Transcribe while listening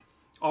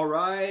All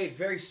right,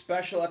 very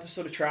special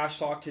episode of Trash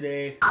Talk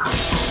today.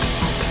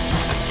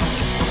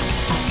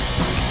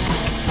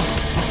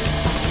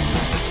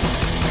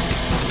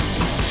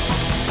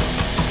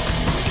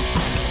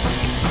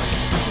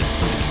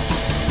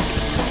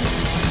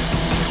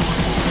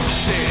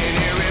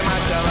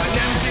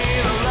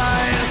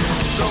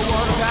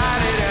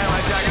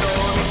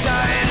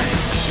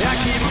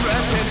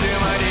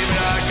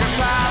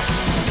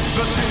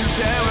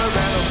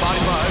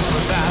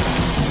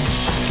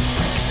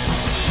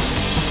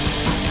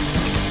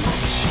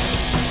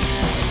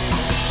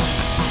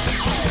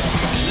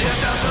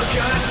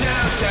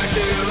 Turn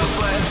to the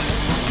flesh.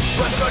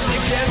 The drugs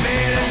you get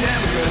made and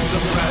never could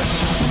suppress.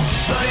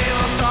 The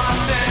evil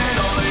thoughts and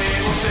all the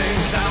evil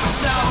things. I'm a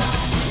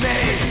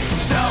self-made,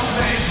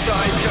 self-made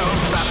psycho.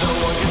 But no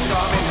one can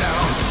stop me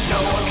now.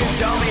 No one can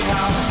tell me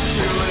how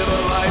to live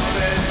a life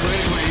that's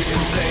clinically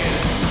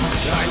insane.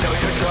 I know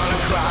you're gonna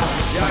cry.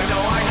 I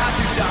know I have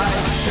to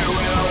die to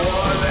win a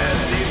war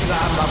that's deep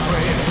inside my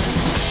brain.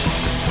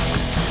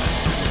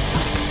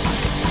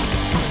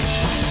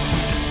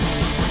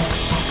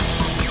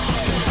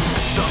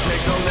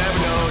 They'll never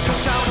know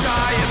just how much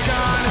I have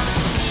done.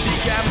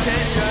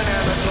 Decapitation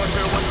and the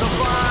torture was so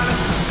fun.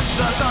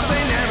 The thoughts they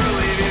never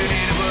leave, you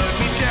need to put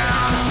me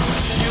down.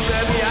 You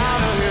let me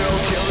out of here,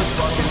 oh kill this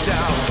fucking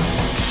town.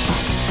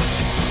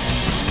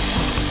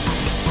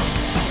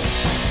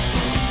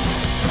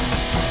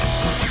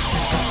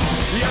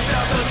 You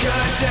felt so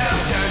good,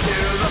 turn to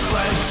the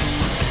flesh.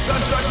 The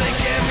drug they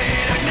give me,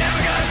 I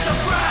never got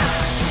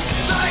suppressed.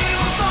 The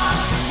evil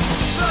thoughts,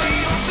 the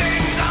evil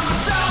things, I'm a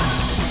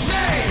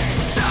self-made.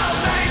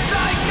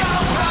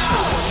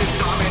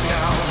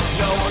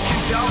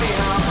 Tell me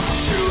how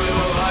to live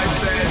a life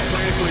that is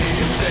clinically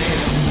insane.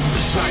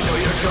 I know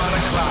you're gonna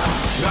cry.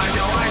 I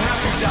know I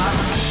have to die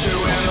to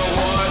end the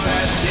war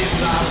that's deep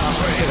inside my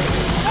brain.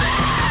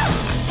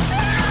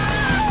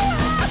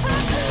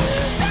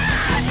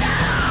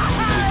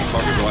 You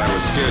talk as though I were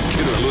a scared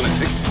kid or a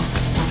lunatic.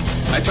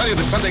 I tell you,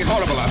 there's something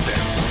horrible out there.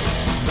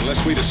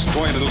 Unless we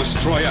destroy it, it'll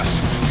destroy us.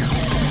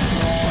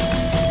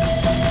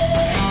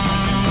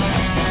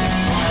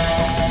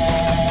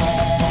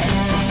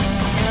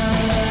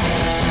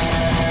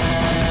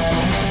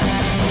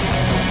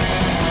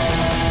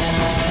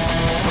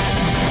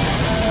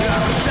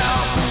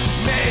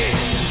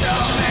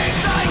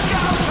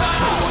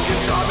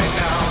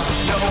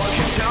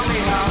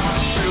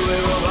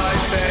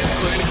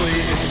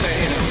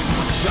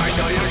 I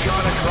know you're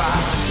gonna cry.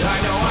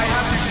 I know I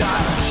have to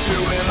die to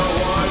win a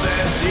war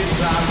that's deep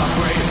inside my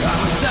brain.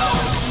 I'm a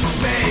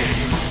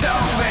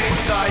self-made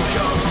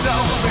psycho,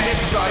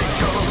 self-made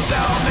psycho,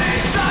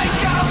 self-made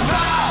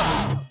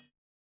psychopath.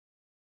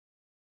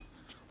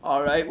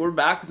 All right, we're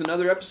back with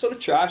another episode of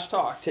Trash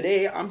Talk.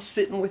 Today, I'm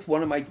sitting with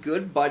one of my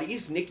good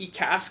buddies, Nicky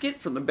Casket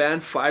from the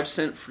band 5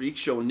 Cent Freak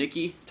Show.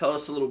 Nicky, tell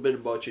us a little bit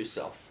about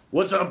yourself.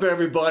 What's up,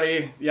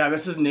 everybody? Yeah,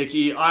 this is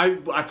Nicky. I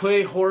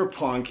play horror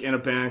punk in a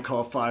band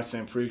called 5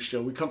 Cent Freak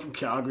Show. We come from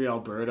Calgary,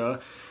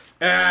 Alberta.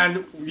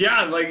 And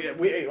yeah, like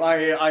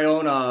I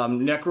own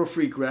Necro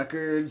Freak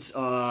Records,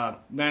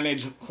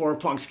 manage Horror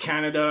Punks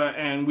Canada,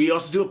 and we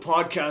also do a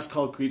podcast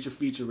called Creature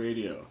Feature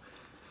Radio.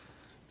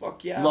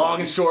 Fuck yeah.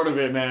 Long and short of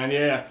it, man,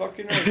 yeah.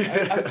 Fucking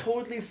right. I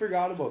totally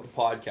forgot about the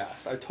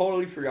podcast. I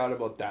totally forgot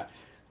about that.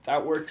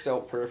 That works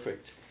out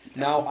perfect.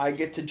 Now I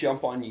get to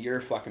jump on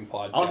your fucking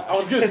podcast. I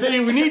was going to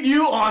say, we need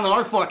you on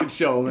our fucking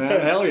show,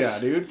 man. Hell yeah,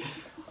 dude.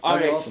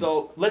 Alright, awesome.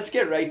 So let's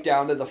get right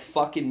down to the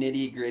fucking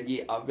nitty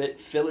gritty of it.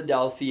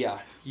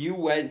 Philadelphia. You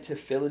went to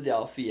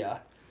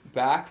Philadelphia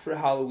back for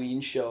Halloween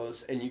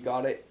shows and you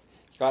got it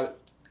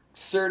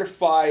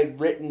certified,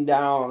 written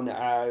down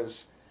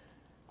as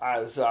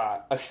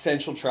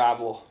essential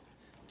travel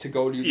to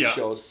go do the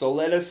shows. So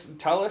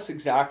tell us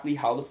exactly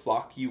how the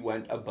fuck you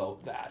went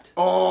about that.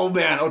 Oh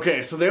man,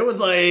 okay. So there was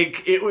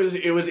like it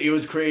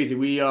was crazy.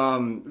 We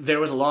there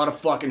was a lot of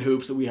fucking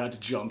hoops that we had to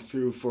jump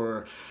through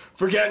for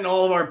getting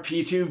all of our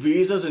P2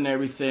 visas and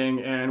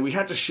everything, and we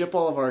had to ship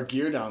all of our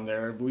gear down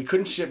there. But we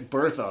couldn't ship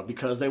Bertha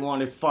because they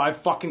wanted $5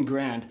 fucking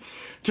grand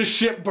to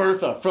ship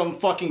Bertha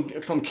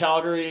from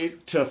Calgary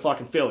to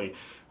fucking Philly.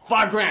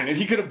 $5 grand, and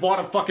he could have bought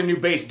a fucking new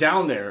bass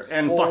down there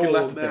and fucking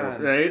left it there,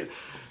 right?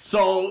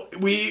 So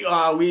we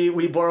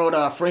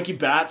borrowed Frankie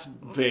Bat's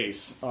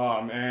bass,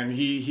 and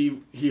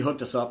he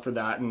hooked us up for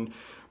that.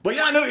 But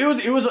yeah, no,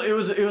 it was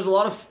a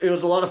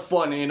lot of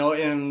fun, you know.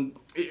 And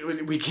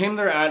we came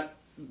there at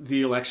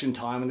the election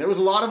time, and there was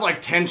a lot of like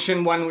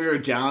tension when we were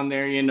down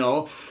there, you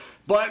know.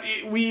 But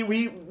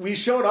we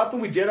showed up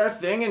and we did our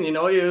thing, and you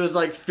know, it was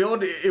like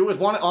filled. It was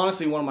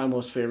honestly one of my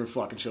most favorite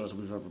fucking shows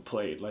we've ever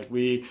played. Like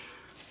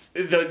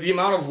the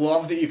amount of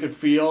love that you could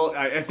feel,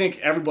 I think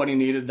everybody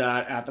needed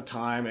that at the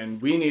time, and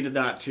we needed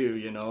that too,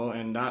 you know,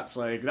 and that's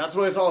what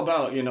it's all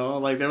about, you know,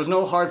 like there was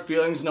no hard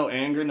feelings, no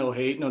anger, no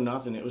hate, no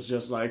nothing. It was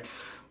just like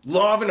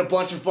love and a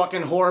bunch of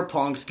fucking horror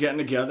punks getting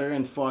together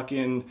and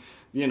fucking,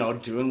 you know,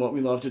 doing what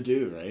we love to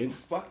do, right?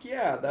 Fuck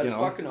yeah, that's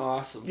fucking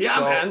awesome. Yeah,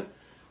 man.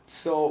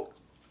 So,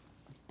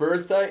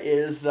 Bertha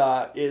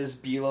is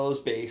Belo's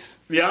bass.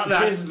 Yeah,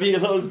 that's Is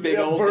Belo's big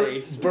old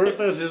bass.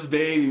 Bertha's his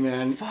baby,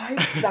 man.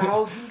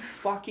 $5,000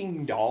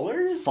 fucking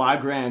dollars?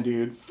 $5,000,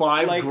 dude.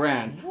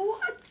 $5,000.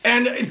 What?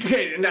 And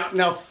okay,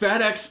 now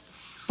FedEx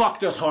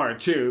fucked us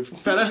hard too.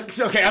 FedEx.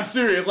 Okay, I'm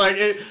serious. Like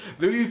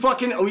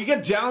we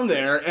get down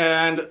there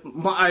and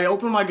I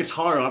open my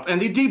guitar up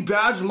and they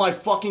debadged my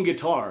fucking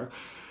guitar.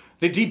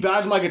 They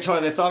debadged my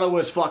guitar. They thought I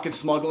was fucking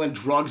smuggling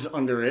drugs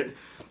under it.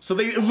 So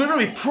they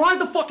literally pried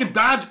the fucking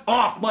badge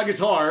off my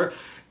guitar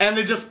and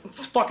they just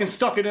fucking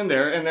stuck it in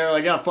there. And they're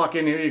like, yeah,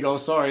 fucking here you go.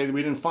 Sorry,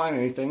 we didn't find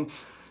anything.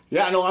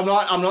 Yeah, no, I'm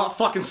not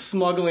fucking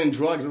smuggling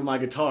drugs with my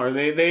guitar.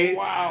 They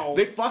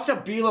fucked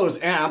up Belo's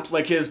amp,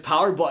 like his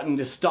power button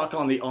is stuck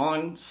on the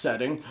on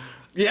setting.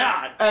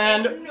 Yeah,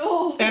 and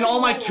all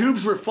my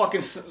tubes were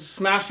fucking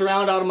smashed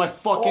around out of my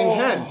fucking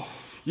head.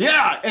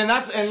 Yeah,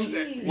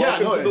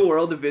 Welcome to the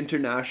world of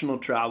international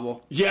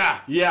travel.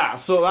 Yeah.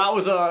 So that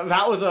was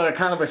a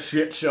kind of a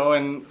shit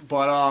show,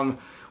 but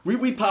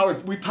we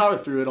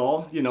powered through it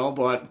all, you know,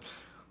 but.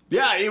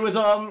 Yeah, it was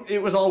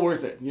all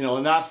worth it, you know,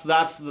 and that's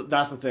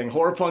the thing.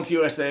 Horror Punks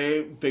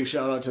USA, big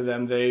shout out to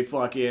them. They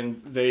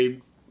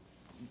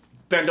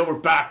bent over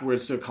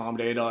backwards to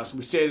accommodate us.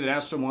 We stayed at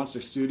Astro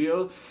Monster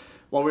Studio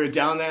while we were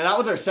down there. That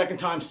was our second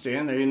time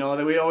staying there, you know.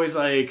 That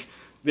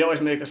they always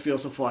make us feel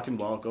so fucking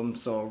welcome.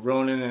 So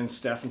Ronan and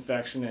Steph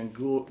Infection and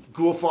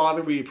Ghoul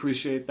Father, we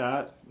appreciate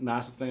that.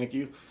 Massive thank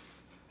you.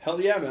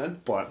 Hell yeah, man.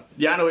 But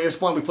yeah, no, it was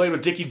fun. We played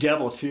with Dickie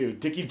Devil too.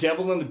 Dickie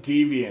Devil and the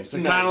Deviants.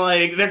 They're kind of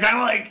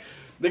like.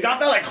 They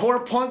got that like horror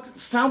punk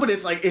sound, but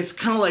it's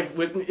kind of like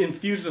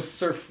infused with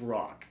surf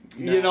rock.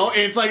 Nice. You know,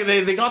 it's like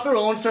they got their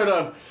own sort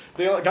of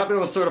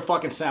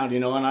fucking sound, you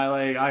know. And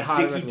I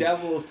highly Dickie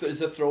Devil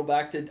is a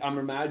throwback to I'm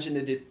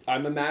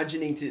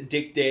imagining to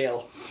Dick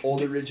Dale,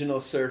 old original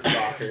surf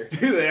rocker.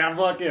 Yeah,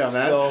 fuck yeah, man.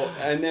 So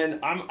and then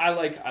I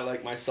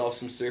like myself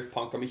some surf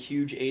punk. I'm a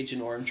huge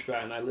Agent Orange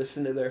fan. I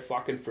listen to their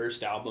fucking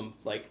first album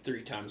like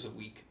 3 times a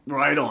week.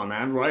 Right on,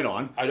 man. Right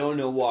on. I don't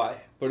know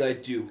why, but I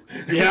do.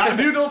 Yeah,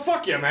 dude. Oh,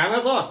 fuck yeah, man.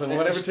 That's awesome.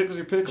 Whatever tickles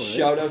your pickle.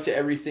 Shout out to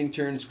Everything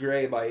Turns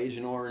Gray by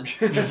Agent Orange.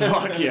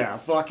 Fuck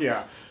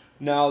yeah.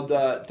 Now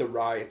the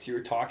riots. You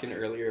were talking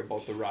earlier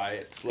about the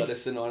riots. Let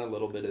us in on a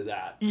little bit of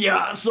that.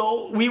 Yeah.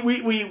 So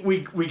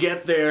we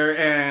get there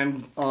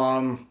and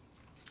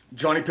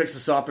Johnny picks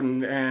us up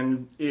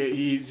and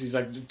he's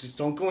like, just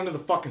don't go into the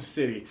fucking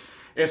city.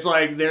 It's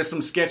like there's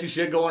some sketchy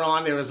shit going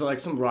on. There was like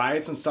some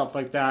riots and stuff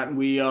like that, and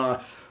we it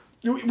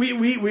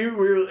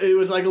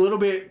was like a little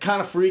bit kind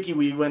of freaky.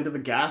 We went to the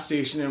gas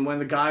station, and when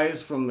the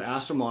guys from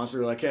Astro Monster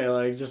were like, hey,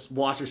 like, just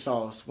watch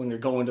yourselves when you're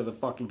going to the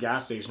fucking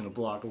gas station a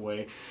block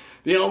away.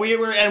 You know, we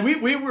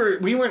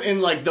weren't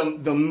in like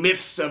the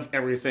midst of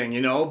everything,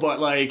 you know,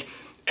 but like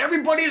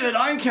everybody that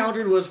I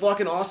encountered was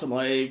fucking awesome.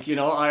 Like, you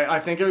know, I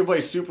think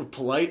everybody's super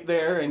polite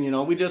there, and you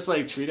know, we just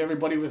like treat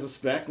everybody with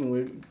respect, and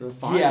we're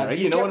fine. Yeah, right?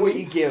 you know what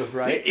you give,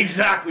 right?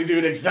 Exactly,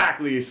 dude.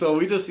 Exactly. So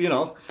we just, you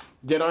know,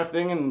 did our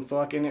thing and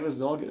fucking it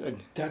was all good.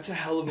 That's a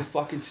hell of a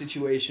fucking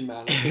situation,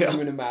 man. I can't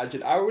even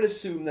imagine. I would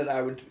assume that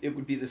it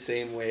would be the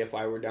same way if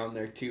I were down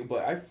there too,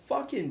 but I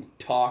fucking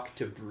talk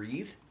to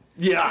breathe.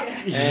 Yeah.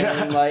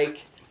 And like,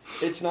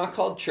 it's not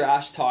called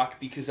trash talk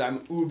because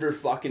I'm uber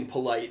fucking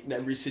polite in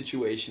every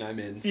situation I'm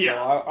in. So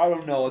yeah. I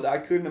don't know. I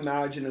couldn't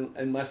imagine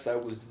unless I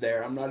was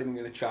there. I'm not even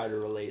going to try to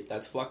relate.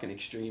 That's fucking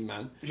extreme,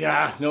 man.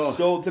 Yeah, no.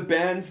 So the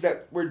bands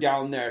that were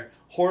down there,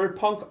 horror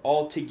punk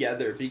all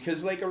together,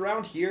 because like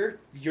around here,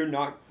 you're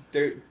not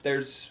there.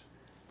 There's,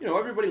 you know,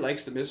 everybody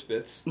likes the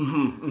Misfits,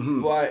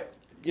 but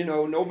you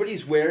know,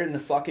 nobody's wearing the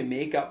fucking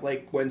makeup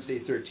like Wednesday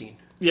 13.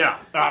 Yeah,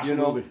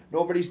 absolutely. You know,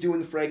 nobody's doing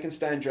the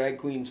Frankenstein drag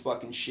queens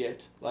fucking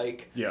shit.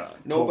 Like, yeah,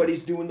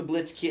 nobody's doing the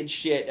Blitz Kid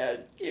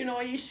shit. You know,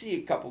 you see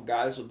a couple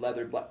guys with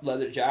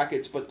leather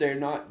jackets, but they're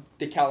not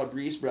the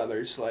Calabrese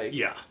brothers. Like,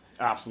 yeah,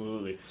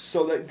 absolutely.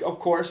 So that, of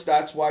course,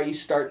 that's why you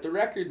start the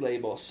record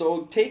label.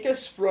 So take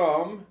us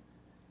from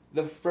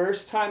the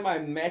first time I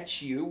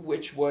met you,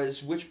 which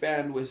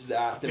band was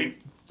that? I think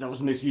that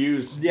was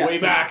Misused. Yeah, way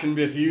back in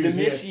Misused.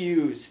 The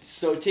Misused.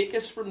 So take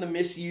us from the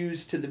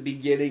Misused to the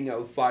beginning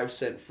of 5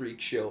 Cent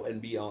Freak Show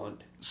and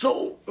beyond.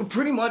 So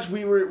pretty much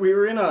we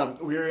were in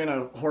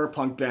a horror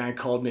punk band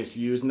called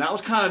Misused, and that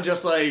was kind of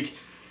just like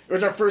it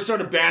was our first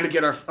sort of band to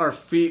get our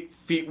feet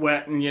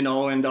wet, and you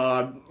know, and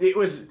it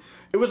was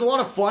a lot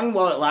of fun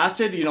while it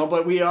lasted, you know.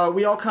 But we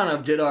all kind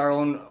of did our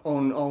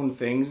own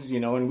things, you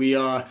know, and we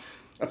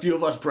a few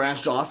of us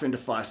branched off into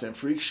 5 Cent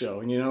Freak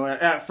Show. And, you know,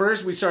 at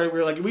first we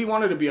were like, we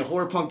wanted to be a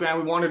horror punk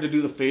band. We wanted to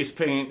do the face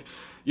paint,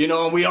 you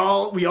know, and we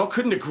all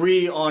couldn't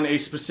agree on a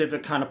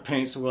specific kind of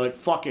paint. So we're like,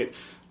 fuck it.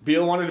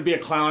 Bill wanted to be a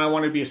clown. I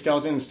wanted to be a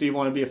skeleton. And Steve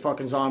wanted to be a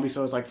fucking zombie.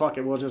 So it's like, fuck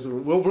it.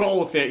 We'll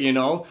roll with it, you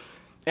know?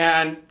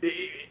 And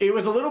it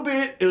was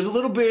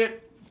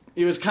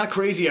kind of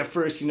crazy at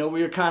first, you know?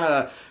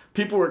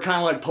 People were kind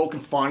of like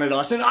poking fun at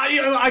us. And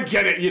I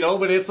get it, you know,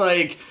 but it's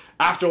like,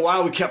 after a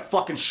while, we kept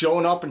fucking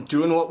showing up and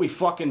doing what we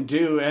fucking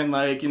do, and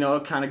like, you know,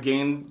 kind of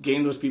gain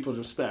those people's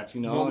respect,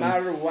 you know. No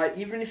matter what,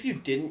 even if you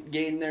didn't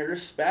gain their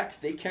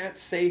respect, they can't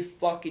say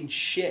fucking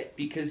shit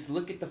because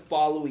look at the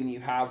following you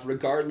have,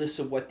 regardless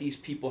of what these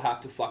people have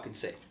to fucking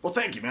say. Well,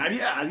 thank you, man.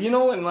 Yeah, you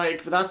know, and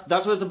like that's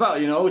what it's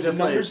about, you know. Just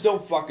The numbers like,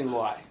 don't fucking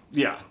lie.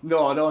 yeah,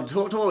 no,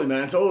 totally,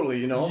 man, totally,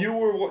 you know.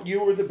 You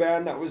were the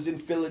band that was in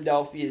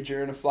Philadelphia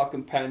during a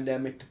fucking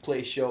pandemic to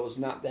play shows,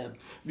 not them.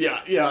 Yeah,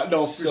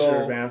 no, for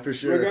sure, man, for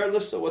sure.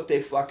 Regardless of what they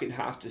fucking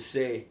have to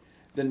say,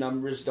 the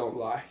numbers don't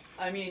lie.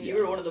 I mean, you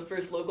were one of the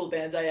first local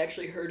bands I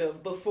actually heard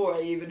of before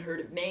I even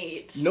heard of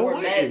Nate. No or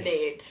way. met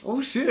Nate.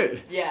 Oh shit.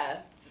 Yeah.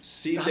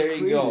 See, That's there you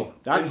crazy. go.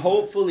 That's- And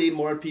hopefully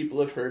more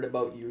people have heard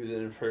about you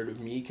than have heard of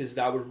me, because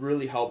that would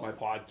really help my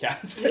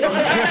podcast.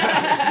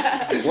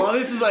 Well,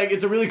 this is like,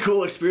 it's a really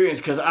cool experience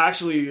because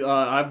actually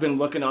I've been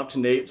looking up to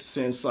Nate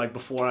since like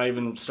before I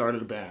even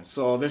started a band.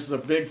 So this is a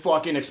big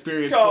fucking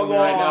experience for me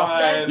right now.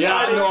 That's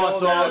Yeah, funny. no,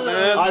 so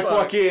man. I Fuck.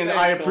 fucking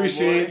I Thanks,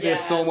 appreciate homeboy. this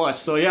Yeah. so much.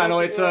 So yeah, no,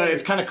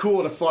 it's kind of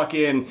cool to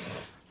fucking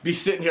be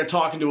sitting here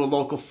talking to a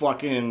local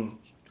fucking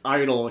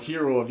idol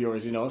hero of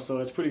yours, you know. So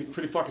it's pretty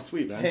fucking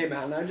sweet, man. Hey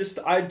man,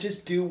 I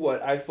just do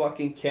what I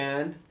fucking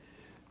can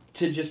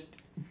to just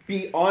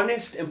be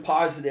honest and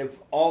positive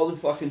all the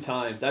fucking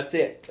time. That's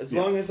it. As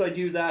Yeah. long as I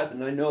do that,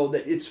 then I know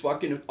that it's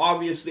fucking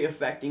obviously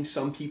affecting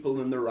some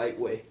people in the right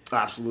way.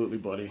 Absolutely,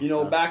 buddy. You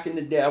know, That's- back in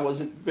the day I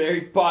wasn't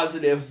very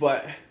positive,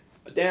 but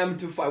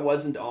damned if I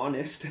wasn't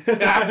honest.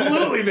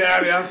 Absolutely,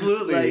 man.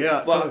 Absolutely. Like,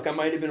 yeah. fuck, I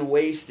might have been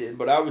wasted,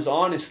 but I was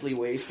honestly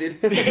wasted.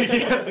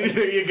 Yes,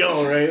 there you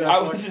go. Right. I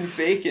wasn't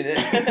faking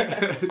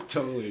it.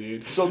 Totally,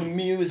 dude. So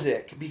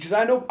music, because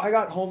I know I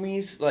got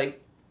homies, like,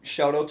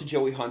 shout out to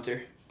Joey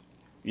Hunter.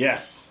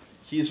 Yes.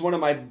 He's one of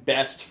my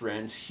best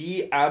friends.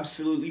 He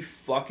absolutely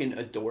fucking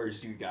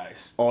adores you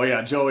guys. Oh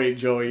yeah, Joey.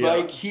 Yeah.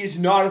 Like, he's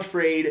not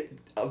afraid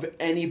of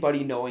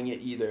anybody knowing it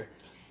either.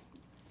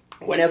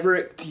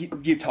 Whenever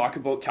you talk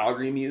about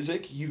Calgary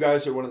music, you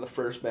guys are one of the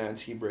first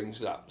bands he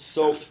brings up.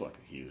 So That's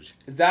fucking huge.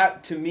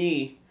 that, to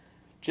me,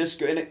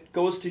 and it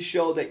goes to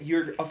show that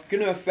you're going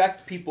to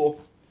affect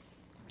people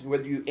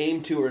whether you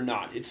aim to or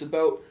not. It's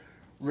about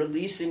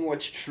releasing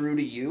what's true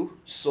to you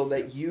so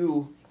that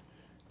you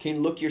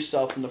can look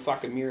yourself in the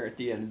fucking mirror at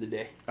the end of the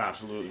day.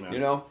 Absolutely, man. You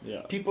know?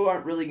 Yeah. People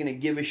aren't really going to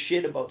give a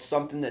shit about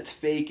something that's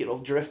fake. It'll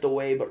drift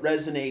away, but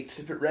resonates.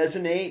 If it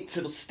resonates,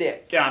 it'll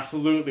stick. Yeah,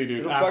 absolutely, dude.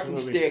 It'll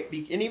Absolutely. fucking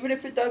stick. And even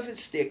if it doesn't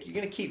stick, you're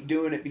going to keep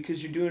doing it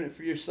because you're doing it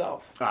for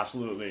yourself.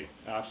 Absolutely.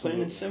 Absolutely.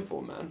 Plain and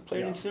simple, man. Plain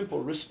Yeah. and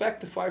simple.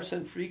 Respect the 5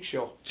 Cent Freak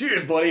Show.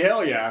 Cheers, buddy.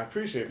 Hell yeah. I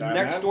appreciate that.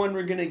 Next man. one,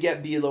 we're going to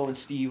get Bilo and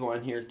Steve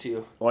on here,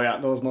 too. Oh yeah,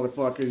 those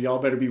motherfuckers. Y'all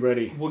better be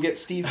ready. We'll get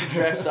Steve to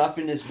dress up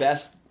in his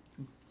best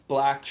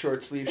black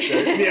short sleeve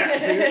shirt. Yeah,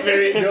 see,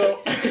 there you go.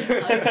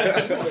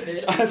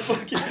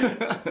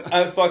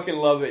 I fucking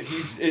love it.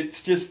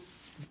 It's just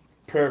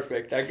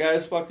perfect. That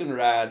guy's fucking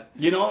rad.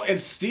 You know, and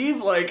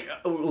Steve, like,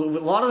 a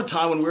lot of the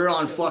time when we're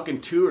on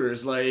fucking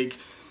tours, like,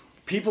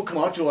 people come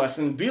up to us,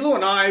 and Bilo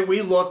and I,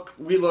 we look.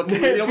 You know, we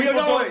People go,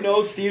 don't like,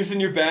 know Steve's in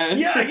your band.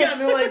 Yeah,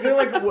 they're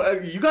like,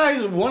 "Well, you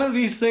guys, one of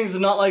these things is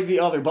not like the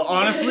other. But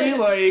honestly,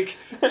 like,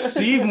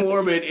 Steve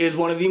Morbid is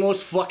one of the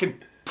most fucking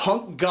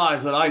punk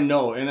guys that I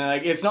know. And,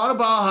 like, it's not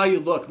about how you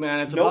look, man.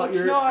 It's No, about it's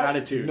your not.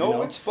 attitude. No, you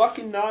know? it's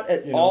fucking not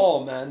at You know?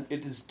 all, man.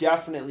 It is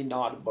definitely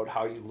not about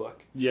how you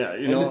look. Yeah,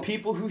 you And know. the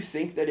people who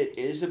think that it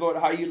is about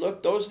how you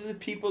look, those are the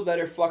people that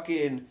are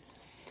fucking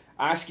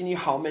asking you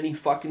how many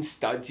fucking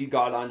studs you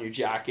got on your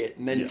jacket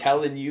and then Yeah.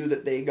 telling you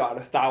that they got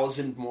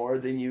 1,000 more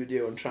than you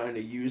do and trying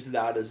to use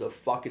that as a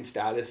fucking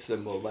status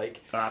symbol.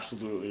 Like,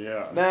 Absolutely,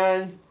 yeah.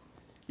 man,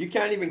 you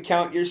can't even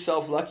count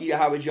yourself lucky to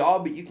have a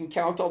job, but you can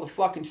count all the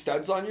fucking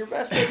studs on your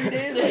vest every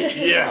day. Like,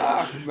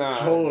 Yes. fuck, man.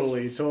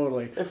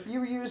 Totally. If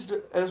you used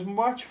as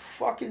much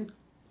fucking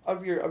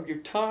of your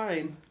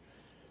time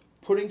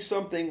putting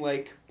something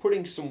like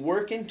putting some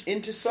work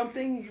into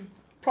something, you'd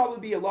probably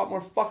be a lot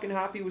more fucking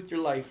happy with your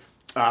life.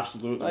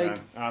 Absolutely, Like, man.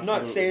 I'm Absolutely.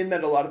 not saying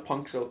that a lot of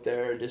punks out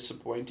there are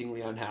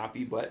disappointingly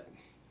unhappy, but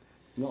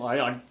No,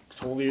 I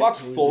totally. fuck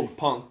totally folk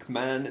punk,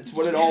 man. It's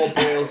what it all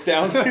boils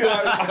down to.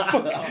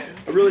 I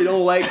really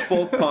don't like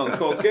folk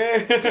punk,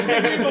 okay?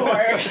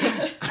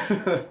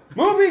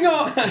 Moving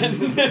on!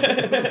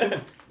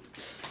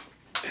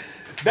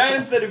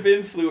 Bands that have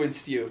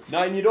influenced you.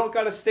 Now, and you don't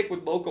gotta stick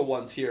with local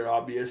ones here,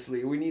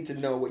 obviously. We need to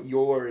know what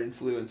your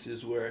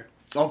influences were.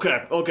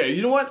 Okay.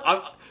 You know what?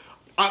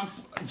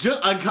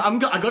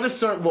 I gotta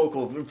start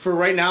local. For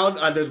right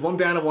now, there's one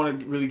band I want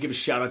to really give a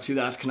shout out to.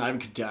 That's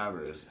Conniving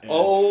Cadavers. And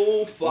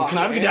Oh, fuck.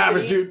 Conniving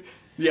Cadavers, Anthony, dude.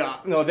 Yeah,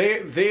 no,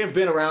 they have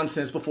been around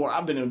since before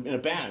I've been in a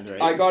band,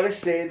 right? I gotta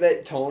say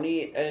that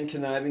Tony and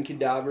Conniving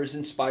Cadavers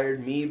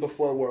inspired me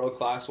before World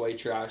Class White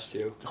Trash,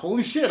 too.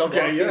 Holy shit! Okay,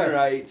 Fucking yeah.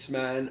 rights,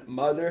 man.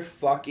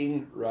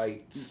 Motherfucking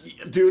rights.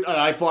 Dude,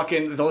 I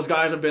fucking, those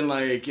guys have been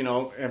like, you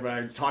know, if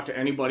I talk to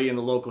anybody in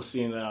the local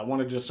scene that I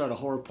wanted to start a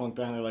horror punk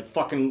band, they're like,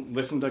 fucking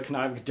listen to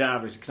Conniving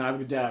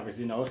Cadavers,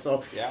 you know?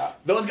 So, Yeah.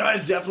 those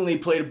guys definitely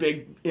played a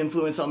big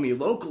influence on me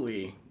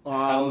locally.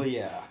 Hell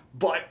yeah.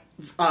 But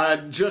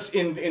just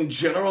in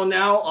general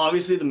now,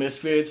 obviously the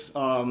Misfits,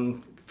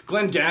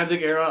 Glenn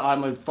Danzig era,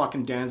 I'm a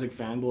fucking Danzig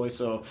fanboy,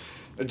 so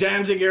the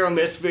Danzig era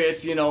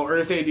Misfits, you know,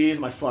 Earth AD is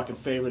my fucking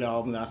favorite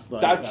album.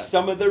 That's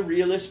some of the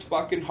realest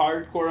fucking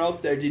hardcore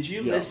out there. Did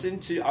you listen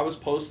to, I was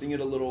posting it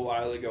a little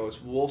while ago,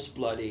 it's Wolf's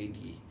Blood AD.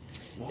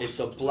 It's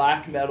a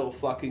black metal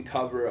fucking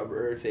cover of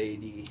Earth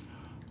AD.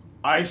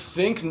 I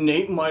think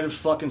Nate might have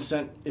fucking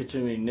sent it to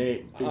me,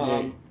 Nate.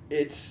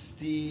 It's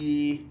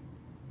the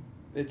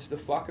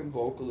fucking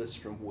vocalist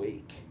from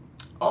Wake.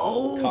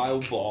 Oh,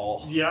 Kyle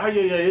Ball. Yeah.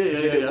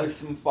 Did it with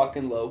some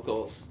fucking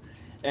locals,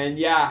 and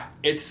yeah,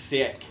 it's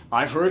sick.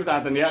 I've heard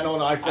that. Then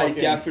I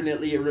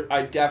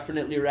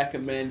definitely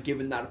recommend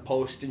giving that a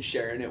post and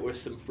sharing it with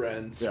some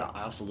friends. Yeah,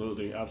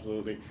 absolutely.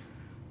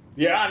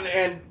 Yeah,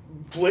 and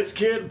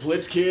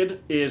Blitzkid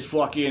is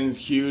fucking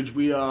huge.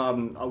 We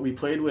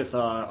played with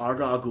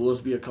Argyle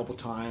Goolsby a couple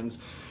times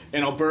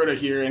in Alberta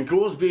here, and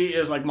Goolsby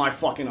is like my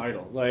fucking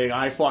idol. Like,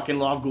 I fucking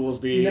love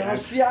Goolsby. No,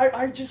 see,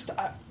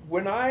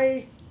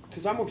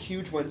 because I'm a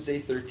huge Wednesday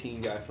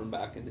 13 guy from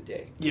back in the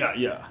day.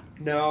 Yeah.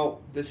 Now,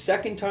 the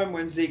second time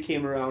Wednesday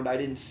came around, I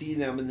didn't see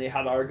them, and they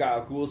had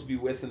Argyle Goolsby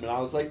with them, and I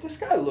was like, this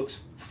guy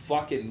looks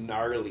fucking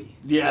gnarly.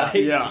 Yeah,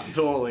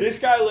 totally. This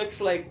guy looks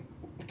like...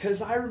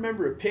 Because I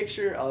remember a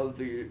picture of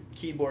the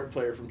keyboard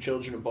player from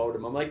Children of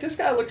Bodom. I'm like, this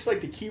guy looks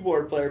like the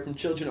keyboard player from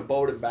Children of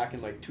Bodom back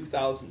in, like,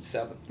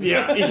 2007.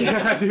 Yeah,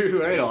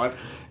 dude, right on.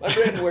 My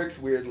brain works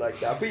weird like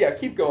that. But yeah,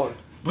 keep going.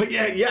 But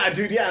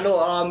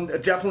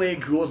definitely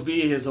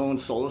Goolsby, his own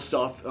solo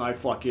stuff, I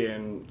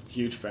fucking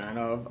huge fan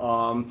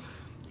of.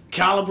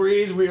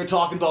 Calabrese, we were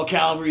talking about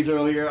Calabrese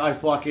earlier. I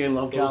fucking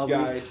love those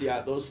Calabrese.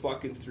 guys, those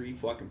fucking three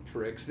fucking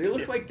pricks. They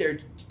look like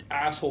they're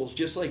assholes,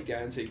 just like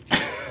Danzig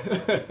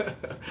too.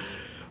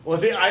 Well,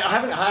 see, I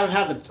haven't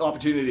had the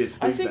opportunity to see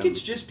I think them.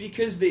 it's just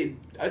because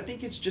I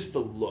think it's just the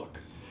look.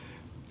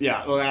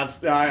 Yeah, well, that's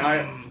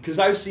because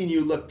I've seen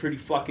you look pretty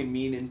fucking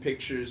mean in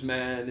pictures,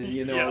 man,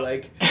 and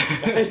like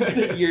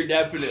you're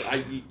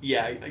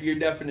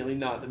definitely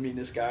not the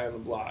meanest guy on the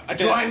block. I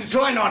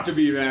try not to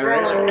be, man.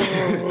 Right?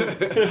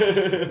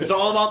 It's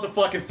all about the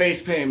fucking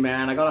face paint,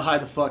 man. I gotta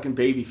hide the fucking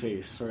baby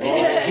face. Right?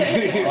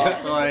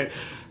 That's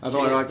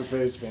why I like the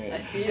face paint. I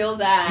feel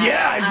that.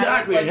 Yeah,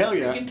 exactly. I look Hell like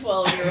yeah. a freaking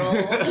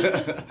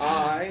 12-year-old.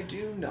 I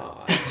do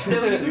not.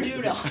 No, you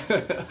do not.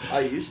 I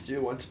used to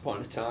once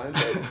upon a time,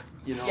 but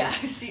Yeah,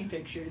 I've seen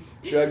pictures.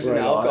 Drugs and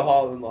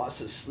alcohol and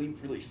loss of sleep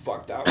really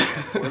fucked out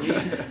for me.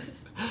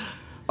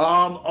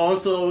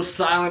 Also,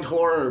 Silent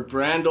Horror.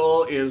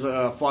 Brandel is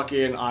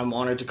I'm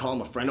honored to call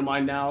him a friend of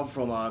mine now.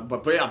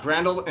 But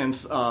Brandel and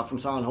from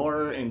Silent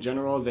Horror in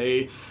general,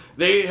 they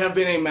have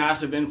been a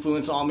massive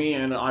influence on me,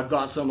 and I've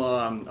got some.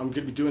 I'm going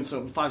to be doing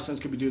some. 5 Cents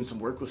could be doing some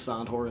work with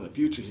Silent Horror in the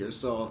future here,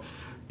 so.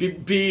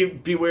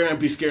 Beware and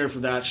be scared for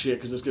that shit,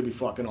 because it's gonna be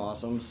fucking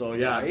awesome. So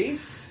yeah,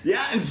 nice.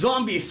 Yeah, and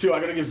Zombies too. I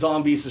gotta give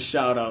Zombies a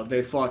shout out.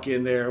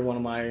 They're one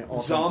of my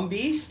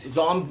Zombies.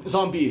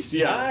 Zombies.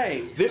 Yeah,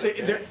 nice.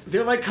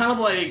 They're like kind of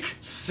like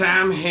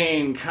Sam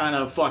Hain kind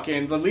of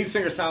fucking. The lead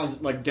singer sounds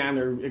like damn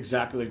near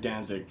exactly like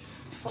Danzig.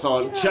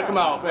 So check them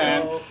out,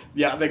 man.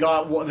 Yeah,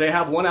 they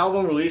have one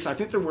album released. I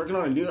think they're working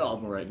on a new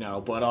album right now,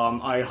 but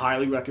I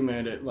highly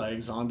recommend it.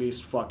 Like, Zombies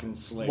fucking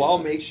slay. Well,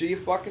 make sure you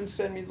fucking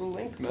send me the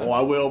link, man. Oh,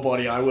 I will,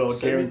 buddy. I will.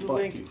 Send me the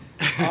link.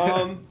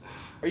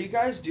 Are you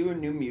guys doing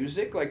new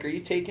music? Like, are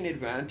you taking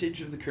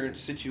advantage of the current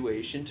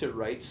situation to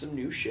write some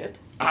new shit?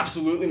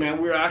 Absolutely,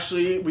 man. We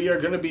are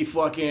going to be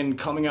fucking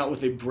coming out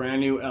with a brand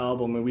new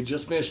album, and we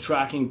just finished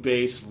tracking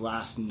bass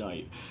last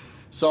night.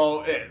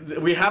 So,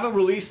 we haven't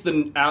released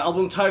the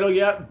album title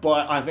yet,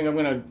 but I think I'm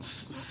going to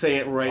say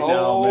it right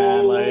now,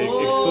 man. Like,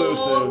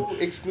 exclusive.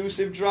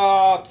 Exclusive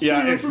drop.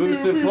 Yeah,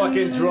 exclusive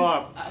fucking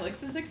drop.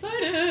 Alex is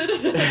excited.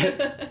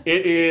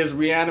 It is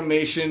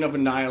Reanimation of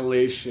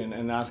Annihilation,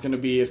 and it's going to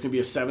be a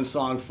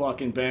 7-song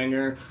fucking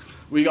banger.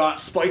 We got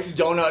Spicy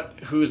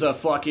Donut, who's a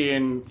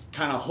fucking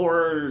kind of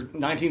horror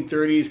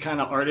 1930s kind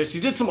of artist. He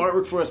did some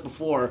artwork for us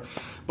before,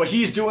 but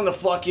he's doing the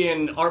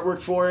fucking artwork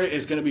for it.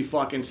 It's gonna be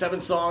fucking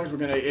 7 songs.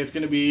 It's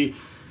gonna be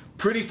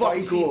pretty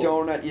fucking cool. Spicy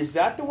Donut, is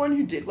that the one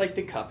who did like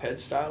the Cuphead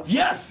style?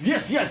 Yes.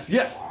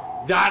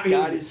 That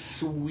is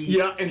sweet.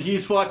 Yeah, and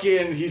he's working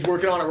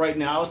on it right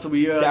now. So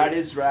that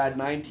is rad.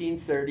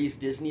 1930s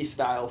Disney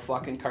style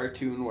fucking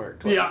cartoon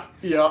work. Like,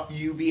 yeah.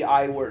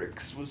 UBI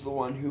Works was the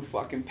one who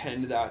fucking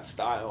penned that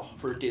style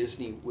for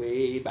Disney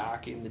way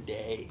back in the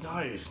day.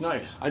 Nice.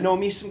 I know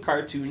me some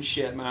cartoon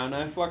shit, man.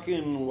 I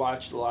fucking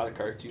watched a lot of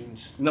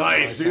cartoons.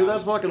 Nice, dude.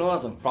 That's fucking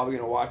awesome. Probably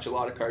gonna watch a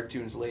lot of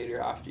cartoons later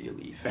after you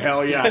leave.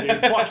 Hell yeah, dude.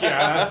 Fuck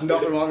yeah. There's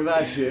nothing wrong with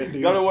that shit,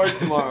 dude. Gotta work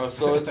tomorrow,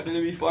 so it's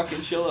gonna be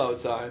fucking chill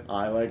outside.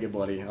 I like it,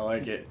 buddy. I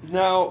like it.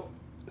 Now,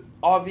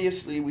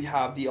 obviously, we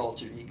have the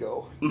alter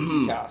ego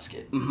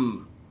casket.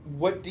 Mm-hmm.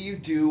 what do you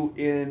do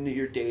in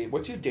your day?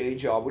 What's your day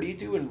job? What do you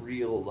do in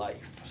real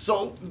life?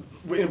 So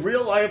in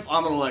real life,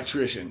 I'm an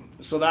electrician.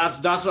 So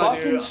that's what I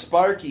do. Fucking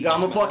Sparky. Yeah,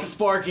 I'm a fucking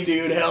Sparky,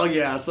 dude. Hell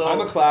yeah. So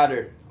I'm a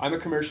cladder. I'm a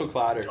commercial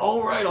cladder.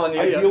 Oh, right on you.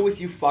 I yeah. deal with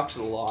you fucks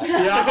a lot.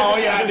 Yeah. Oh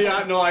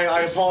yeah. No,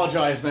 I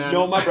apologize, man.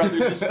 No, my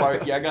brother's a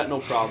Sparky. I got no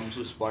problems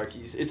with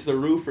Sparkies. It's the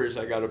roofers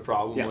I got a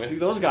problem Yeah. with. See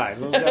those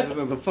guys. Those guys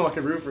are the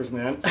fucking roofers,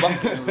 man.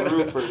 Fucking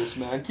roofers,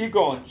 man. Keep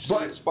going.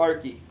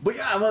 Sparky. But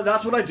yeah, well,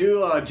 that's what I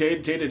do day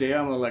to day.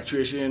 I'm an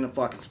electrician, a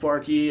fucking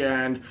Sparky,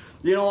 and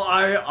you know,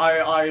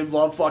 I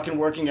love fucking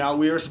working out.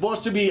 We were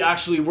supposed to be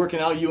actually working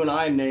out, you and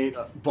I, Nate,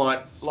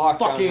 but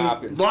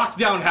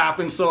lockdown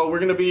happened. So we're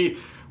gonna be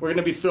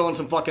throwing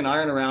some fucking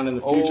iron around in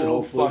the future,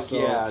 hopefully. Fuck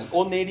yeah!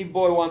 Old native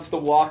boy wants to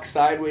walk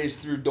sideways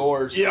through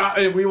doors. Yeah,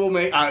 and we will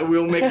make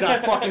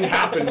that fucking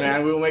happen,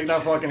 man. We will make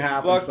that fucking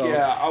happen. Fuck so.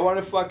 yeah! I want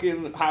to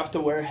fucking have to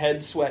wear head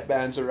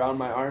sweatbands around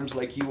my arms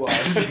like you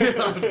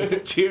are.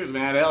 Cheers,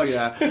 man. Hell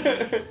yeah.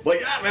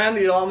 But yeah, man,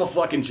 you know, I'm a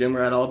fucking gym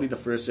rat. I'll be the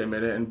first to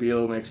admit it, and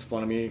Bilo makes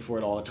fun of me for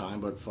it all the time,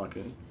 but fuck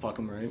him,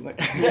 right? Like,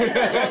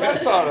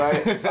 That's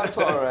alright. That's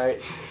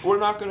alright. We're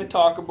not going to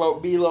talk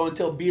about Bilo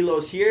until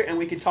Bilo's here, and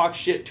we can talk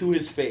shit to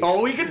his face.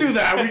 oh, we can do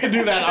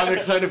that. I'm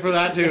excited for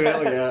that too.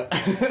 Hell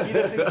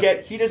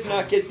yeah. He does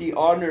not get the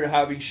honor of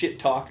having shit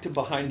talked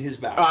behind his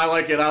back. I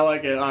like it.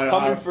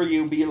 Coming for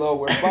you, Bilo.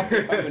 We're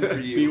fucking coming for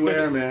you.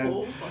 Beware, man.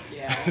 Oh, fuck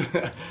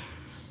yeah.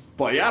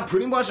 But yeah,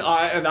 pretty much.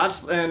 I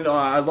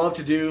love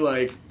to do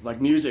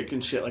like music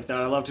and shit like that.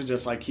 I love to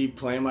just like keep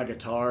playing my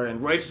guitar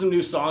and write some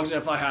new songs.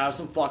 And if I have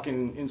some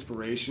fucking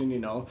inspiration, you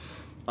know,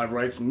 I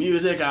write some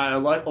music. I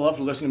love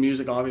to listen to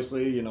music.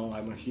 Obviously, you know,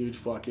 I'm a huge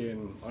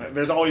fucking.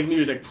 There's always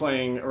music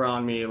playing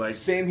around me. Like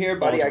same here,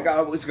 buddy. I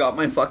always got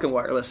my fucking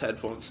wireless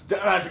headphones.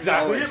 That's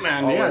exactly it,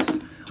 man. Always, yes,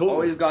 totally.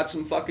 Always got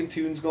some fucking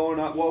tunes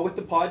going on. Well, with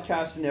the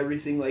podcast and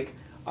everything, like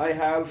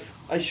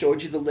I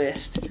showed you the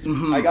list.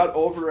 Mm-hmm. I got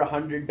over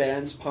 100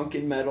 bands, punk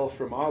and metal,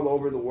 from all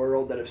over the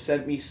world that have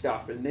sent me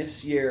stuff. And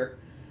this year,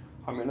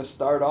 I'm gonna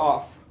start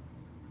off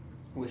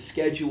with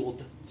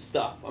scheduled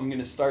stuff. I'm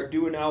gonna start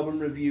doing album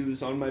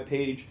reviews on my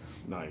page.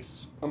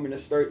 Nice. I'm gonna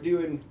start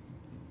doing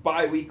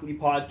bi-weekly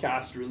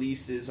podcast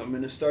releases. I'm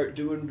gonna start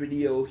doing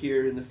video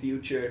here in the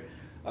future.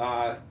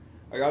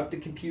 I got the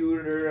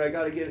computer. I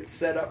gotta get it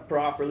set up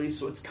properly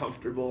so it's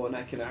comfortable and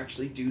I can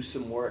actually do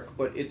some work.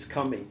 But it's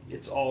coming.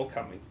 It's all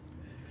coming.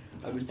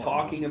 I've been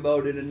talking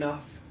about it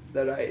enough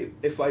that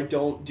if I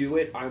don't do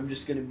it, I'm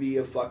just gonna be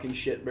a fucking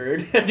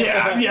shitbird.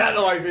 yeah,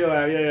 no, I feel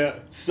that, yeah.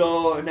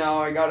 So now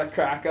I gotta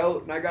crack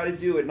out and I gotta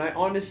do it. And I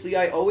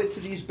owe it to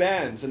these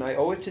bands and I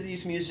owe it to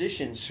these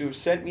musicians who have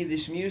sent me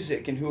this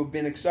music and who have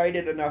been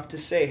excited enough to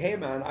say, hey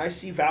man, I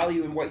see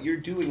value in what you're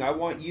doing. I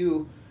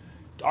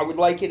would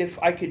like it if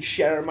I could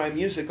share my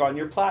music on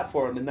your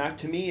platform. And that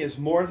to me is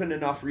more than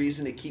enough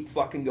reason to keep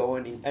fucking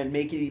going and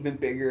make it even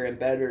bigger and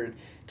better and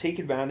take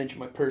advantage of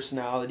my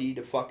personality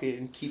to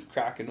fucking keep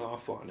cracking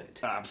off on it.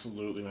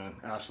 Absolutely, man.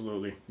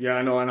 Absolutely. Yeah,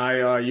 I know,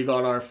 and you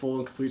got our full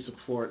and complete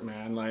support,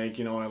 man. Like,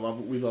 you know,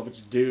 we love what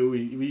you do.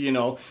 We you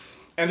know,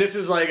 and this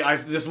is like,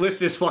 this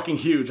list is fucking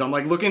huge. I'm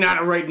like looking at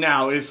it right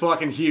now. It's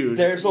fucking huge.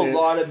 There's a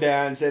lot of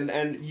bands,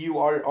 and you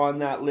are on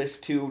that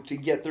list too. To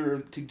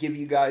give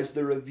you guys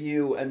the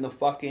review and the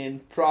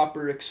fucking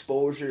proper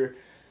exposure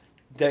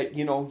that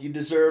you know you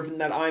deserve and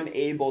that I'm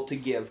able to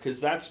give,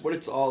 because that's what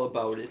it's all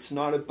about. It's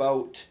not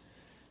about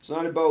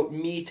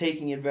me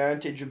taking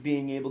advantage of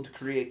being able to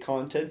create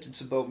content. It's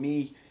about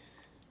me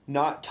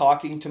not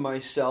talking to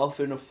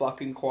myself in a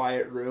fucking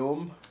quiet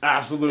room.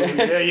 Absolutely.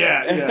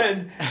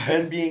 Yeah.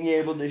 and being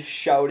able to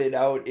shout it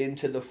out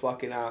into the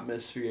fucking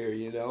atmosphere,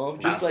 you know?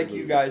 Just Absolutely.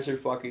 like you guys are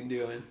fucking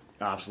doing.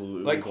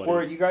 Absolutely. Like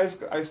horror, you guys,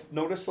 I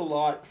noticed a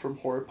lot from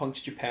Horror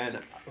Punks Japan.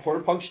 Horror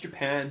Punks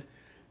Japan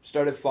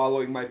started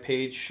following my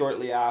page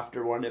shortly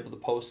after one of the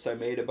posts I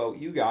made about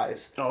you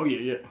guys. Oh,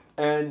 yeah.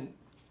 And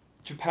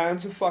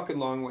Japan's a fucking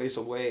long ways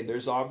away.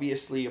 There's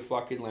obviously a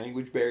fucking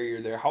language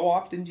barrier there. How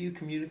often do you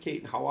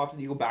communicate and how often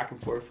do you go back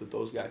and forth with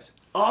those guys?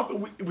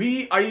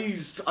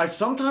 I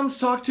sometimes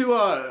talk to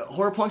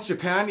Horror Punks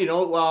Japan, you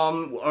know,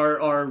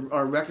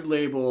 our record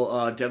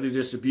label, Deadly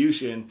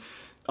Distribution.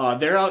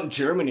 They're out in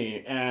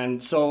Germany,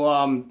 and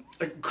so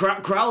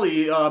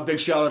Crowley, big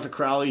shout out to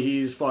Crowley.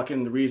 He's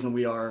fucking the reason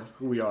we are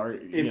who we are.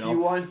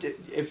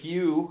 If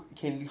you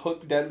can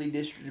hook Deadly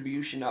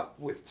Distribution up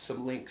with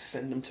some links,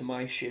 send them to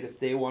my shit. If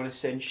they want to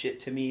send shit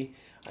to me,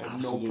 I have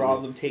Absolutely. no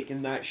problem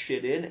taking that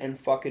shit in and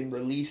fucking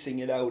releasing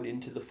it out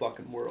into the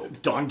fucking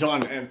world. Done,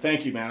 and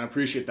thank you, man. I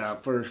appreciate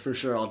that for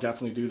sure. I'll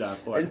definitely do that.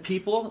 But And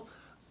people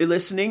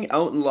listening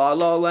out in La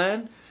La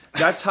Land,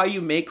 That's how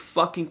you make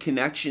fucking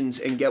connections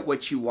and get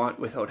what you want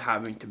without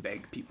having to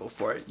beg people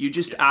for it. You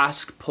just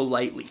ask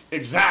politely.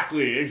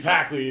 Exactly.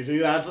 See,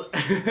 that's...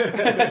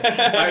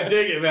 I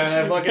dig it,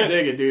 man. I fucking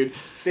dig it, dude.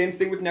 Same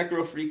thing with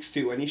Necro Freaks,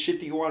 too. Any shit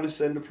that you want to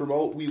send to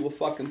promote, we will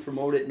fucking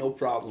promote it, no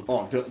problem.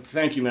 Oh,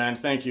 thank you, man.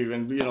 Thank you.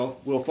 And,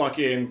 we'll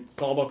fucking...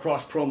 It's all about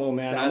cross-promo,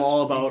 man. I'm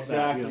all about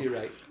that. Exactly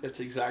right. That's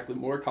exactly.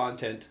 More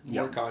content.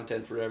 More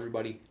content for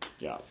everybody.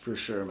 Yeah, for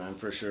sure, man.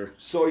 For sure.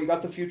 So you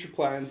got the future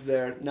plans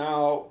there.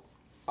 Now...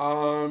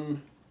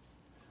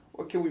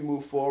 what can we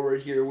move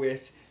forward here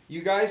with?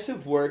 You guys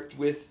have worked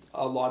with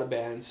a lot of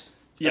bands.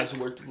 You guys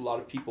have worked with a lot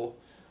of people.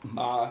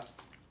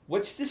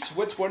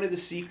 What's one of the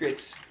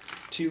secrets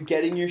to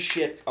getting your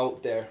shit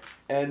out there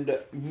and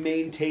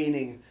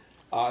maintaining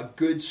a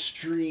good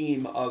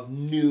stream of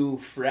new,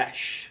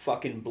 fresh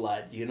fucking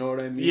blood? You know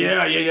what I mean?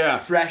 Yeah.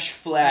 Fresh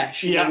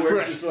flesh.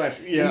 Fresh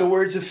flesh. Yeah. In the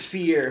words of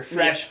Fear,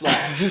 fresh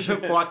flesh.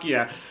 Fuck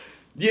yeah.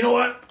 You know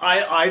what?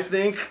 I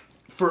think...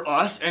 For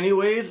us,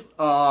 anyways,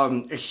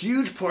 a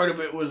huge part of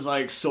it was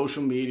like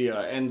social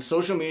media, and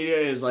social media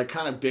is like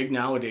kind of big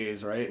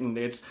nowadays, right? And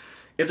it's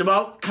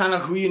about kind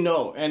of who you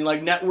know, and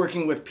like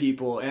networking with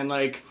people, and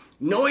like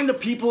knowing the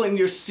people in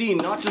your scene,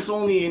 not just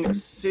only in your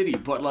city,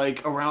 but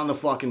like around the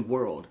fucking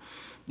world,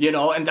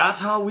 And that's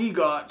how we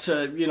got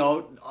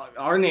to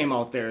our name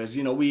out there. Is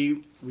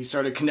we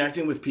started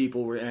connecting with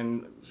people,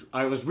 and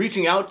I was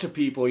reaching out to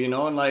people,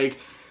 and like.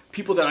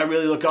 People that I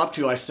really look up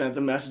to, I sent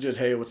them messages,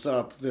 hey, what's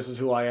up? This is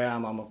who I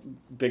am. I'm a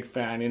big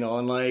fan, and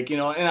like,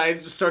 and I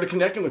just started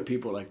connecting with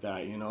people like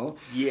that,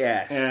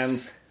 Yes.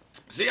 And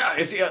so,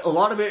 a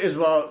lot of it is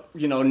about,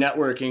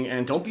 networking,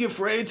 and don't be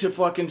afraid to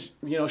fucking,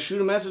 shoot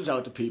a message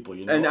out to people,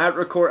 And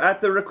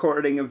at the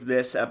recording of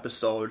this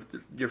episode,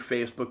 your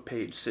Facebook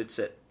page sits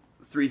at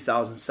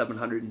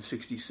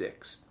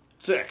 3,766.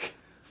 Sick.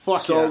 Fuck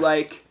so,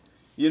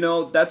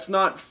 yeah. That's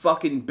not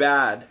fucking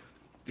bad.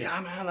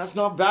 Yeah, man, that's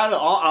not bad at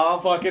all. I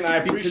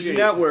appreciate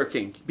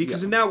it.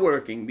 Because of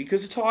networking,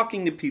 because of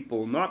talking to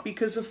people, not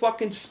because of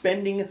fucking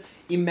spending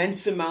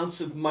immense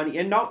amounts of money.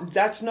 And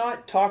that's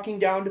not talking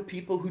down to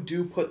people who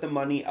do put the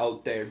money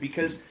out there,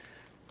 because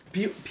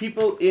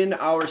people in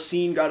our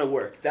scene gotta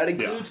work. That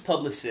includes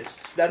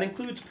publicists, that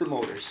includes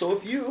promoters. So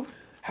if you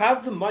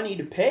have the money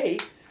to pay,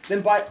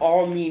 then by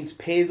all means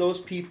pay those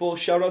people.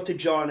 Shout out to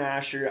John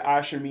Asher,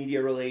 Asher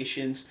Media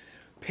Relations.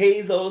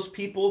 Pay those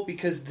people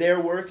because their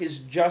work is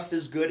just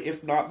as good,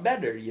 if not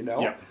better,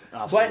 Yeah,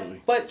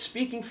 absolutely. But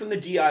speaking from the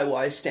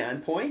DIY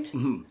standpoint,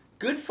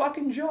 good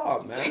fucking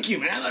job, man. Thank you,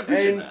 man. I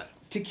appreciate that.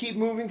 To keep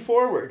moving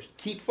forward.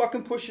 Keep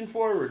fucking pushing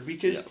forward,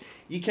 because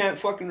you can't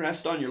fucking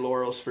rest on your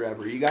laurels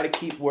forever. You got to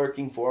keep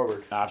working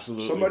forward.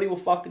 Absolutely. Somebody will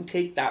fucking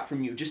take that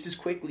from you just as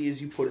quickly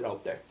as you put it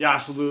out there. Yeah,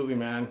 absolutely,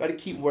 man. Got to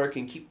keep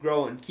working, keep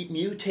growing, keep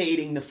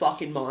mutating the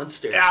fucking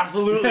monster.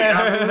 Absolutely.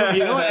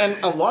 And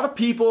a lot of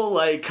people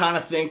like kind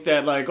of think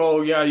that like,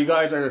 oh yeah, you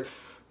guys are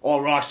all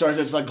rock stars.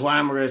 It's like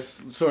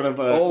glamorous sort of.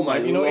 Oh my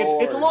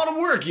Lord. It's a lot of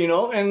work,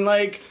 and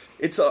like.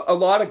 It's a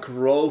lot of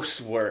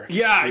gross work.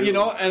 Yeah, too.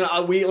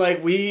 And we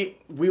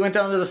went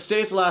down to the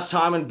States last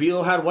time, and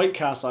Bilo had White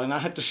Castle, and I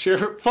had to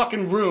share a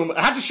fucking room.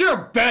 I had to share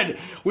a bed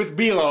with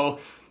Bilo,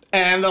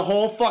 and the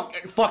whole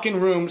fucking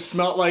room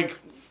smelled like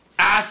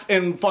ass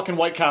and fucking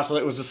White Castle.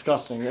 It was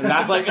disgusting, and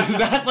that's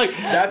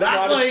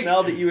not a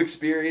smell that you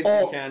experience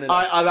in Canada.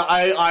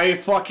 I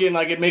fucking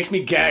like, it makes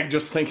me gag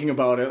just thinking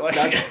about it. Like,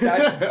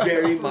 that's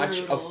very much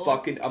a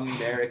fucking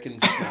American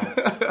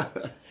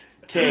smell.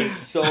 Okay,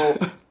 so.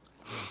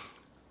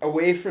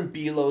 Away from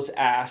Bilo's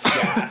ass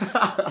gas.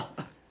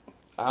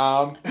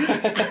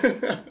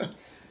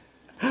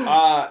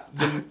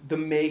 The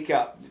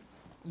makeup,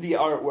 the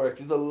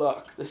artwork, the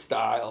look, the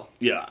style.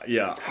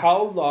 Yeah.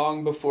 How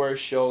long before a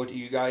show do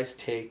you guys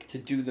take to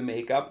do the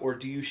makeup, or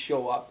do you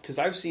show up? Because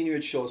I've seen you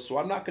at shows, so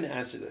I'm not going to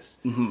answer this.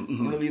 I'm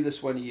going to leave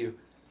this one to you.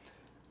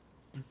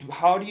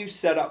 How do you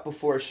set up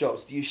before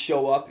shows? Do you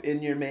show up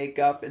in your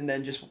makeup and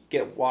then just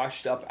get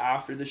washed up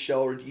after the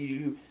show, or do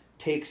you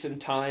take some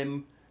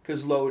time?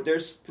 Because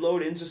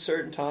load-in's a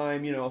certain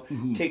time,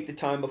 take the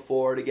time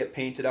before to get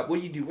painted up.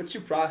 What do you do? What's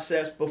your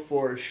process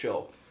before a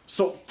show?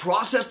 So,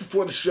 process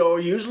before the show,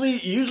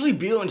 usually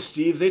Beal and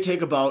Steve, they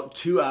take about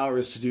 2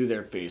 hours to do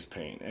their face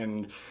paint.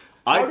 And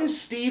how does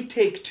Steve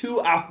take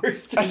 2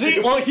 hours to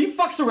do? Well, he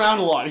fucks around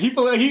a lot. He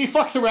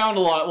fucks around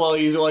a lot while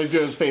he's doing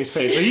his face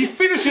paint. So he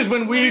finishes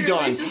when we're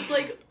done. Just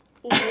like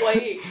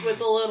white with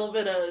a little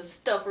bit of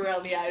stuff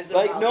around the eyes.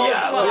 Like, no, we're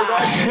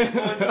not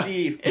going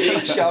Steve.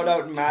 Big shout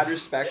out and mad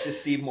respect to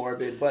Steve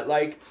Morbid, but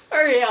like,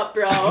 hurry up,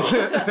 bro.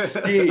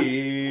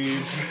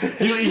 Steve.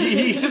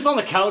 He sits on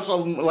the couch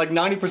like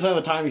 90% of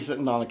the time. He's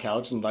sitting on the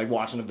couch and like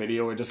watching a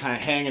video or just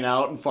hanging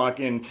out and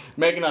fucking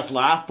making us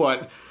laugh.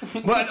 But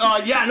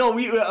yeah, no,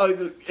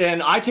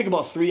 and I take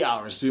about 3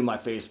 hours to do my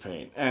face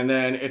paint, and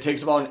then it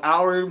takes about an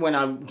hour when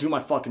I do my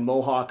fucking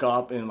mohawk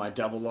up and my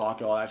devil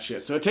lock and all that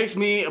shit. So it takes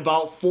me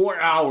about 4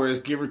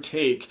 hours, give or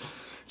take,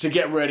 to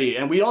get ready.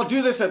 And we all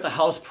do this at the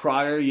house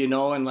prior,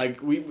 and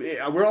like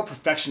we're all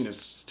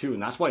perfectionists too,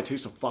 and that's why it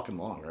takes so fucking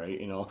long, right?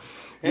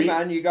 Hey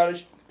man, you gotta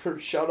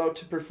shout out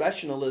to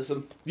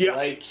professionalism. Yeah,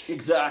 like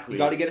exactly. You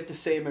got to get it the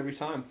same every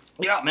time.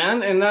 Yeah,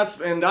 man, and that's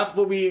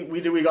what we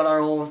do. We got our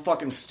own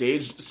fucking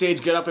stage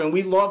get up, and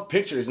we love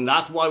pictures, and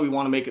that's why we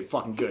want to make it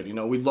fucking good. You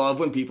know, we love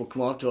when people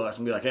come up to us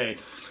and be like, "Hey,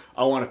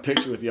 I want a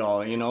picture with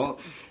y'all." You know,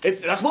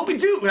 that's what we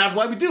do. That's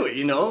why we do it.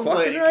 You know,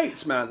 Fucking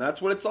rights, man.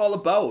 That's what it's all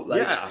about.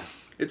 Like, yeah,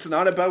 it's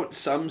not about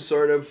some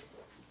sort of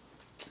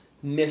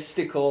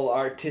mystical,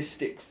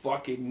 artistic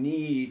fucking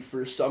need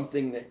for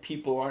something that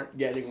people aren't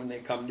getting when they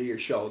come to your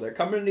show. They're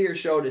coming to your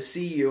show to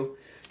see you.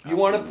 You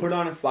want to put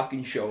on a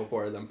fucking show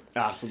for them.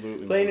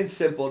 Absolutely. Plain man. and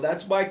simple.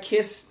 That's why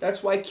Kiss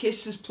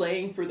is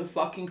playing for the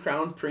fucking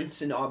Crown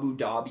Prince in Abu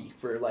Dhabi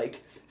for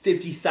like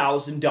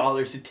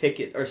 $50,000 a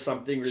ticket or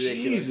something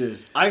ridiculous.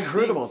 Jesus, I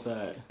heard about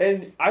that.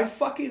 And I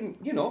fucking,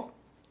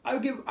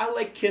 I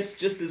like Kiss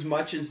just as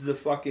much as the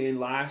fucking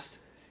last,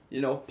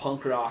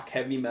 punk rock,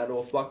 heavy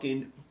metal,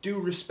 fucking give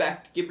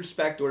respect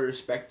where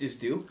respect is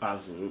due.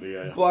 Absolutely,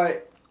 yeah.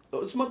 But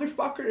those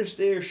motherfuckers,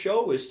 their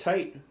show is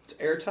tight. It's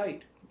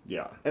airtight.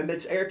 Yeah. And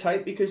it's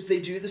airtight because they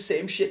do the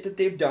same shit that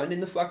they've done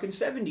in the fucking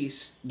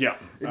 70s. Yeah.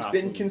 It's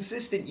been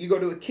consistent. You go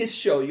to a Kiss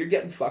show, you're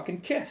getting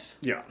fucking Kiss.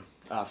 Yeah.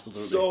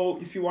 Absolutely. So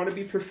if you want to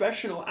be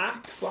professional,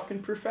 act fucking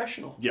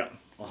professional. Yeah.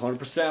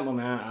 100%, my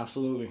man.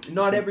 Absolutely.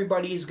 Not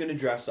everybody is going to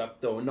dress up,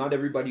 though. Not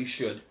everybody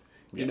should.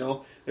 You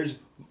know, there's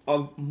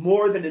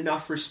more than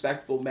enough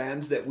respectful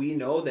bands that we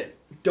know that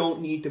don't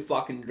need to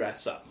fucking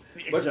dress up.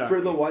 Exactly. But for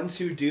the ones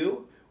who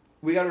do,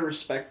 we got to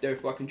respect their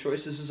fucking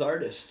choices as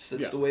artists.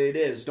 That's the way it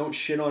is. Don't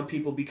shit on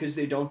people because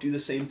they don't do the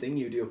same thing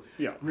you do.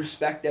 Yeah.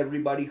 Respect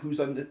everybody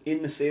who's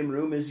in the same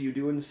room as you,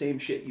 doing the same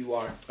shit you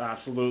are.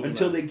 Absolutely.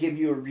 Until they give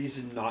you a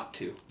reason not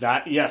to.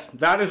 That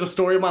is the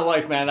story of my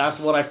life, man. That's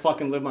what I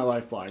fucking live my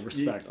life by.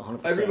 Respect,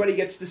 100%. Everybody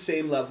gets the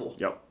same level.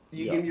 Yep.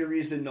 You give me a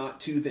reason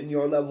not to, then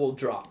your level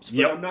drops.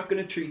 But I'm not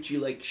going to treat you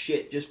like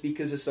shit just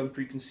because of some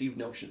preconceived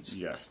notions.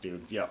 Yes,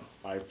 dude. Yep.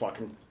 I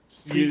fucking...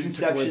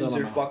 Preconceptions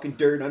are fucking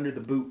dirt under the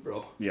boot,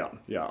 bro. Yeah.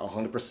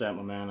 100%,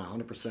 my man.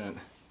 100%.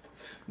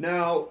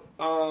 Now,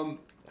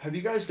 have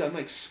you guys done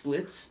like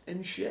splits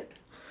and shit?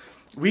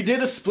 We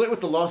did a split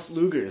with the Los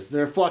Lugers.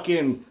 They're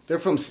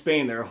from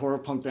Spain. They're a horror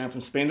punk band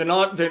from Spain.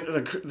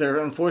 They're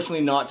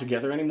unfortunately not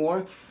together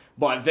anymore.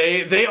 But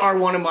they are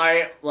one of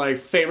my like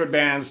favorite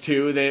bands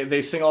too.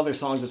 They sing all their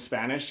songs in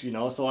Spanish,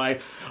 So I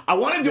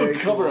want to do a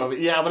cover of it.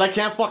 Yeah, but I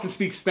can't fucking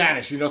speak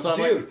Spanish, So I'm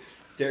like,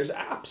 there's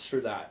apps for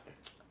that.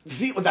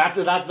 See, that's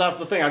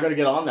the thing. I got to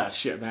get on that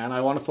shit, man.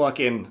 I want to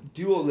fucking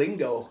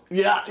Duolingo.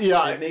 Yeah.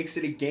 It makes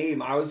it a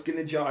game. I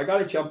got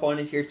to jump on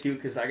it here too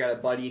because I got a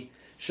buddy.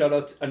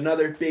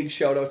 Another big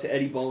shout out to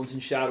Eddie Bones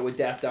and Shadow of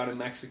Death down in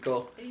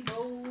Mexico. Eddie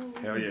Bones.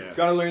 Hell yeah.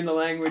 Gotta learn the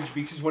language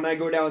because when I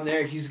go down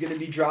there, he's gonna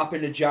be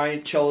dropping a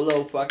giant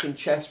cholo fucking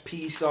chest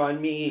piece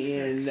on me,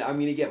 and I'm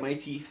gonna get my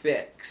teeth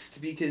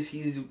fixed because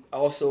he's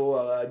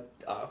also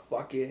a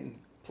fucking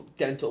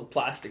dental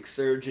plastic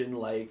surgeon.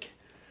 Like,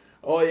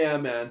 oh yeah,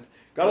 man.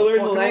 Gotta learn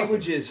the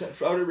languages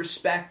out of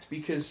respect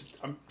because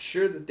I'm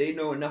sure that they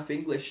know enough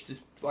English to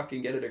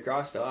fucking get it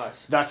across to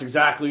us. That's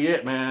exactly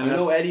it, man. I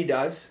know Eddie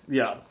does.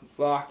 Yeah.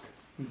 Fuck.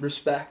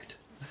 Respect.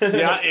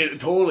 Yeah,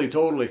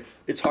 totally.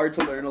 It's hard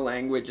to learn a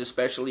language,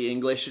 especially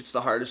English. It's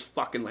the hardest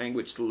fucking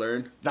language to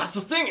learn. That's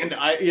the thing, and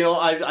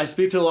I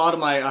speak to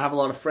I have a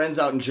lot of friends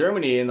out in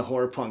Germany in the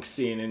horror punk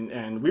scene,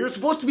 and we were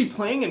supposed to be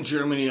playing in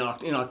Germany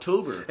in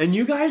October. And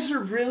you guys are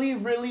really,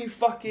 really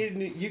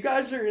fucking. You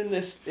guys are in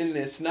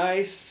this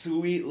nice,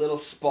 sweet little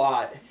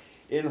spot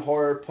in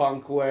horror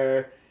punk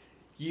where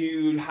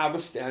you have a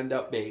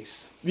stand-up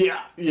bass.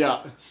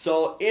 Yeah.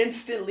 So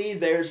instantly,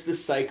 there's the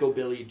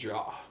psychobilly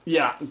draw.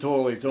 Yeah,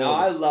 totally. Now,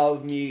 I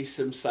love me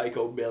some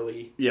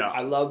psychobilly. Yeah.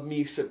 I love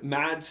me some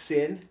Mad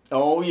Sin.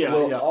 Oh, yeah.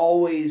 Will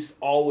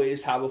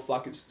always have a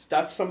fucking...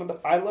 That's some of the...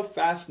 I love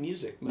fast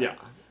music, man. Yeah.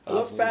 I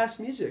love fast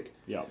music.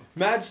 Yeah.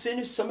 Mad Sin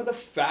is some of the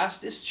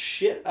fastest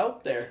shit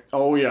out there.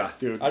 Oh, yeah,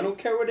 dude. I don't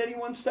care what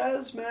anyone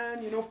says,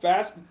 man.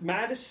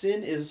 Mad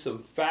Sin is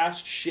some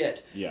fast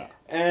shit. Yeah.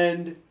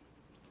 And...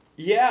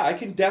 yeah, I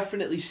can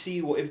definitely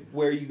see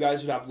where you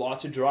guys would have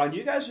lots of draw. And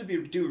you guys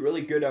would do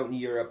really good out in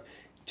Europe.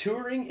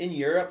 Touring in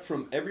Europe,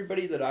 from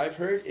everybody that I've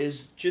heard,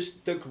 is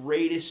just the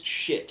greatest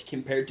shit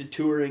compared to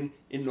touring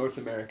in North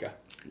America.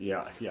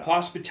 Yeah.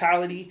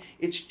 Hospitality,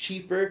 it's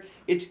cheaper,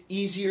 it's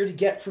easier to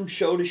get from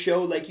show to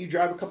show. Like, you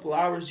drive a couple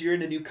hours, you're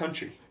in a new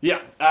country.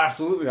 Yeah,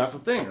 absolutely. That's the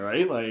thing,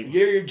 right? Like,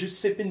 you're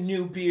just sipping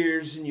new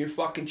beers and you're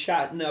fucking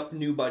chatting up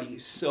new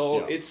buddies.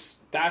 So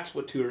that's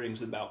what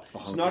touring's about.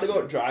 100%. It's not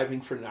about driving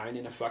for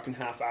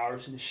 9.5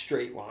 hours in a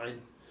straight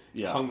line.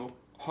 Yeah.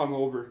 Hung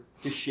over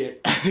the shit.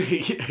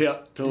 Yeah,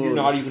 totally. You're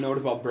not even out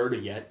of Alberta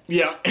yet.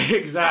 Yeah,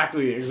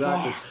 exactly.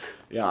 Fuck.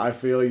 Yeah, I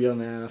feel you,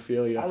 man. I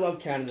feel you. I love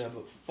Canada,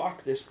 but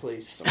fuck this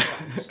place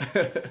sometimes.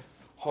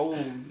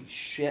 Holy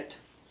shit.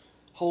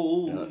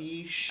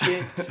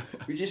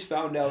 We just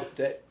found out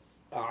that,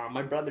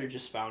 my brother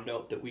just found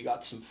out that we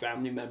got some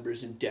family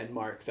members in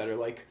Denmark that are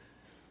like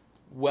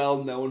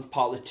well-known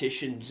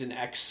politicians and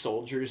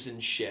ex-soldiers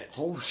and shit.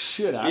 Oh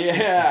shit, actually.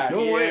 Yeah.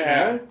 No way,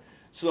 man.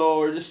 So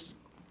we're just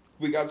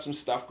we got some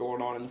stuff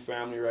going on in the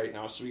family right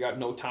now, so we got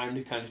no time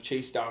to kind of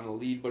chase down the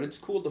lead. But it's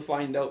cool to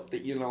find out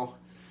that, you know,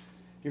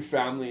 your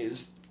family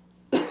is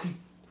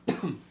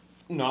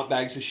not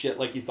bags of shit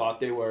like you thought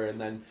they were, and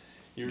then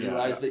you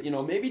realize that, you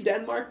know, maybe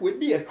Denmark would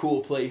be a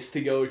cool place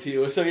to go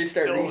to. So you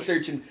start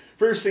researching.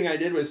 First thing I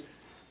did was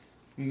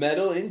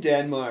metal in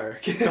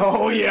Denmark.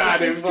 Oh yeah,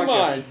 dude. Come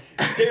on.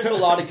 There's a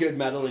lot of good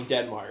metal in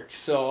Denmark,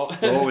 so.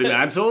 Totally,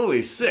 man.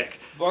 Totally sick.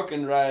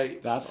 Fucking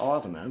right. That's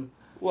awesome, man.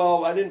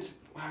 Well, I didn't,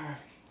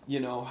 you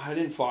know, I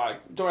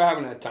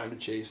haven't had time to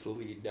chase the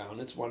lead down.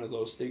 It's one of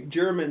those things.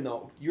 German,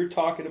 though. You're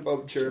talking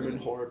about German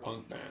horror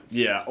punk bands.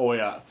 Yeah, oh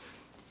yeah.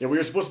 Yeah, we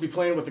were supposed to be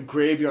playing with the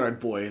Graveyard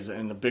Boys,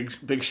 and a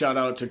big shout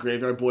out to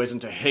Graveyard Boys and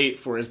to Hate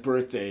for his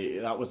birthday.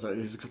 That was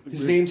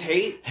his name's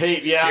Hate?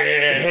 Hate, yeah.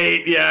 Sick.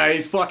 Hate, yeah.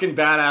 He's fucking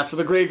badass for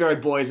the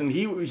Graveyard Boys, and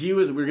we were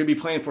going to be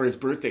playing for his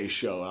birthday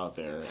show out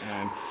there,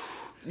 and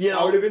yeah,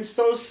 that would have been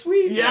so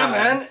sweet. Yeah,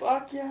 man.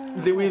 Fuck yeah.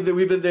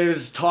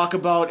 There's talk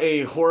about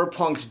a Horror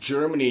Punks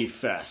Germany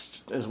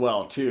Fest as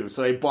well too.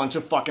 So a bunch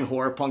of fucking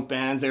horror punk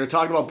bands. They were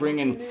talking about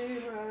bringing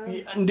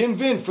Dim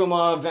Vin from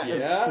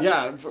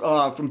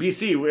from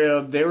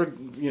BC. They were,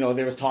 you know,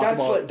 there was talk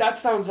about that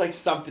sounds like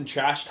something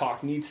Trash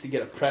Talk needs to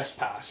get a press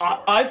pass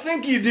for. I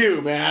think you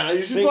do, man.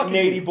 You should I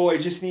think Nady Boy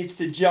just needs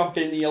to jump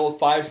in the old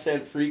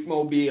 5-cent freak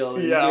mobile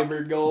and give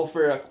her go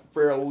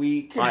for a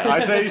week.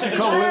 I say you should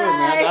come with her,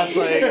 man. That's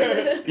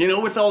like, you know,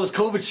 with all this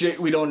COVID shit,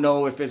 we don't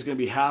know if it's going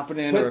to be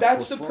happening. But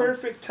that's the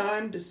perfect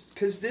time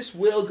because this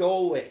will go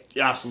away.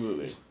 Yeah,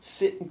 absolutely. Just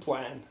sit and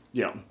plan.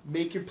 Yeah.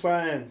 Make your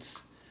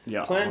plans.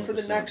 Yeah. Plan 100%. For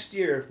the next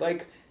year,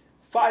 like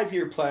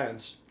 5-year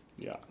plans.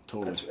 Yeah,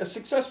 totally. A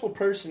successful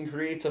person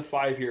creates a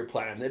 5-year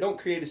plan. They don't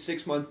create a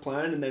 6-month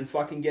plan and then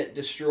fucking get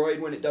destroyed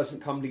when it doesn't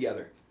come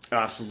together.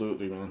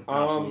 Absolutely, man.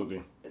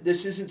 Absolutely.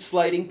 This isn't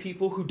slighting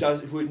people who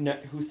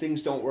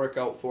things don't work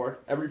out for.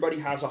 Everybody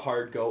has a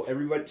hard go.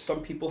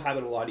 Some people have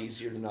it a lot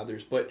easier than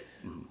others, but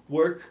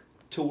work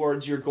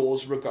towards your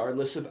goals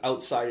regardless of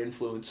outside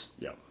influence.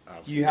 Yeah,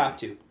 absolutely. You have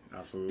to.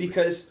 Absolutely.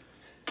 Because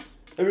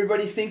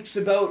everybody thinks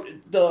about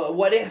the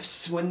what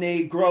ifs when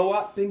they grow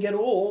up and get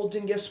old,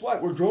 and guess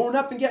what? We're growing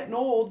up and getting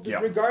old,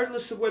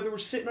 regardless of whether we're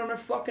sitting on our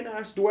fucking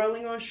ass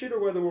dwelling on shit or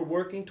whether we're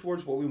working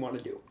towards what we want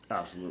to do.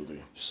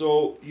 Absolutely.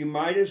 So you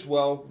might as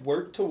well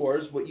work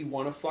towards what you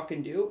want to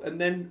fucking do, and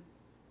then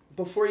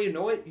before you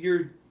know it,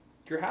 you're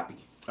happy.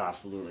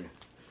 Absolutely.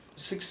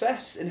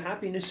 Success and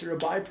happiness are a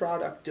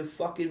byproduct of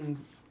fucking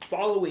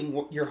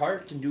following your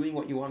heart and doing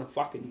what you want to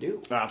fucking do.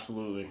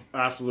 Absolutely,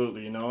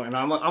 absolutely. You know, and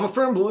I'm a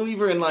firm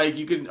believer in, like,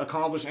 you can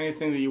accomplish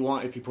anything that you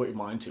want if you put your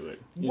mind to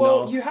it.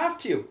 You have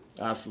to.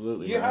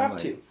 Absolutely, you have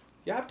to.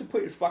 You have to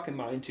put your fucking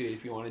mind to it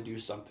if you want to do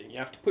something. You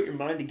have to put your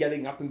mind to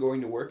getting up and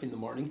going to work in the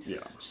morning.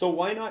 Yeah. So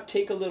why not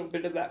take a little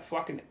bit of that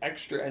fucking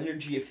extra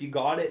energy if you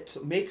got it?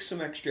 Make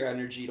some extra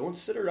energy. Don't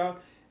sit around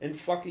and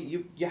fucking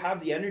you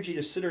have the energy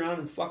to sit around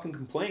and fucking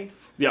complain.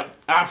 Yeah,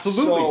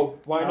 absolutely. So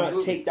why not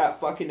take that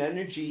fucking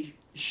energy,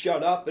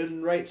 shut up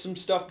and write some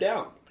stuff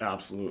down?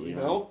 Absolutely. You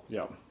know?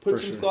 Yeah. Put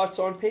some thoughts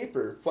on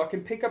paper.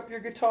 Fucking pick up your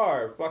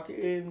guitar.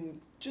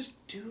 Fucking just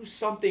do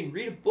something.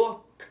 Read a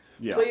book.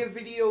 Yeah. Play a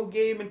video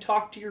game and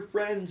talk to your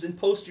friends and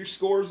post your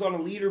scores on a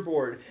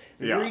leaderboard.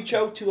 And reach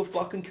out to a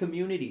fucking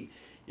community.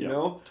 You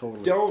know?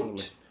 Totally.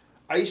 Don't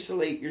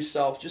isolate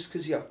yourself just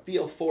because you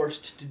feel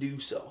forced to do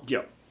so.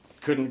 Yep.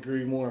 Couldn't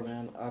agree more,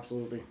 man.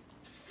 Absolutely.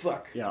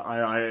 Fuck. Yeah,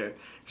 I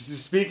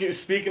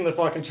speaking the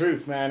fucking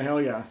truth, man.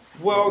 Hell yeah.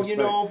 Well, you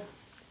know,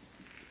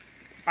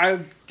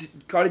 you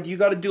got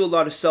to do a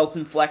lot of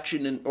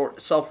self-inflection or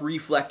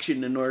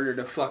self-reflection in order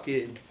to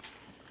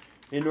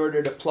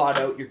plot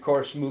out your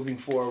course moving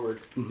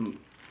forward. Mm-hmm.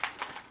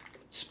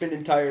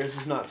 Spinning tires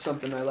is not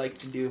something I like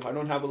to do. I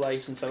don't have a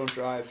license. I don't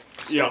drive.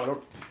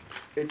 So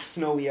it's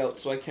snowy out,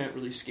 so I can't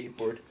really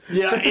skateboard.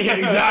 Yeah,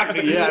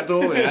 exactly. Yeah,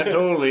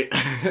 totally.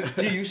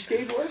 Do you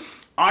skateboard?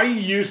 I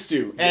used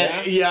to.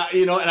 And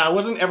you know, and I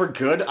wasn't ever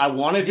good. I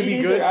wanted to be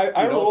good.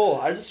 I roll.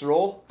 I just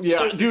roll.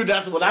 Yeah, dude,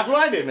 that's what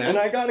I did, man. And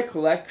I got a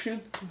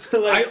collection.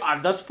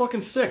 That's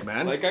fucking sick,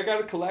 man. Like, I got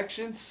a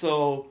collection,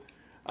 so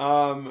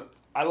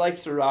I like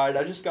to ride.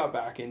 I just got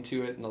back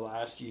into it in the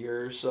last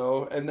year or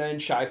so. And then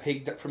Shy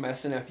Pig from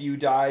SNFU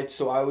died,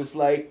 so I was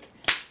like,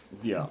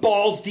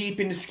 balls deep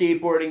into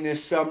skateboarding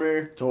this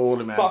summer.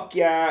 Totally, man. Fuck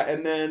yeah.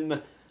 And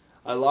then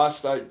I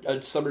lost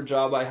a summer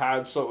job I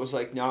had, so it was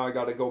like, now I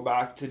got to go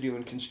back to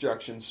doing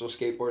construction, so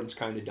skateboarding's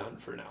kind of done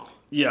for now.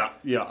 Yeah,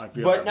 I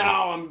feel But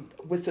now I'm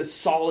with a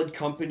solid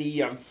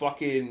company. I'm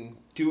fucking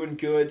doing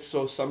good,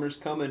 so summer's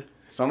coming.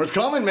 Summer's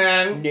coming,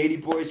 man. Nady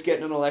Boy's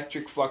getting an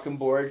electric fucking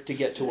board to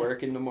get to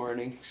work in the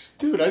mornings.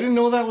 Dude, I didn't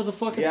know that was a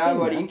fucking thing,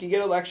 buddy. man. You can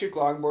get electric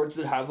longboards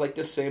that have, like,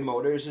 the same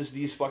motors as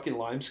these fucking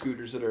Lime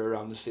scooters that are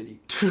around the city.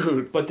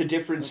 Dude. But the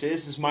difference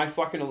is my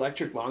fucking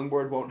electric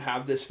longboard won't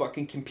have this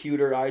fucking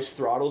computerized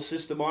throttle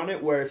system on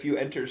it where if you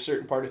enter a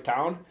certain part of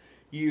town,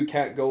 you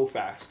can't go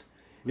fast.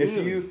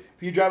 If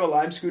you drive a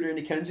Lime scooter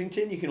into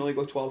Kensington, you can only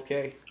go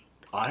 12K.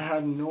 I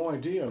had no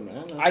idea,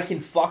 man. I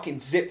can fucking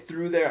zip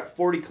through there at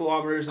 40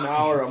 kilometers an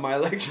hour on my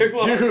electric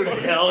lawnmower. Dude,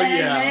 hell And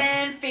yeah.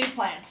 then face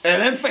plants.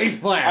 And then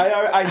faceplant.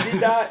 I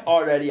did that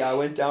already. I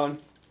went down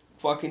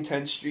fucking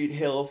 10th Street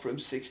Hill from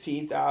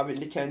 16th Ave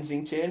into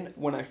Kensington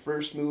when I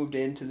first moved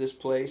into this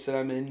place that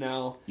I'm in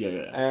now.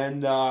 Yeah.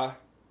 And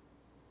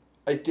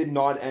it did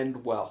not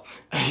end well.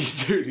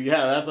 Dude,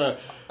 yeah, that's a...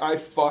 I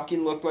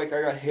fucking looked like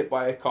I got hit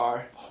by a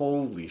car.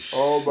 Holy shit.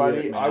 Oh,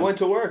 buddy. Man. I went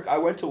to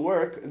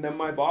work, and then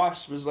my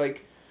boss was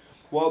like,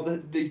 well,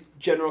 the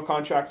general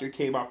contractor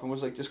came up and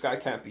was like, this guy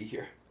can't be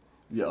here.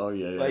 Yeah, oh,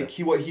 yeah. Like,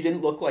 he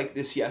didn't look like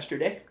this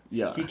yesterday.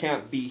 Yeah. He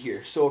can't be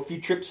here. So if he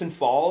trips and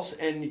falls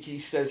and he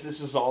says this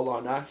is all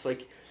on us,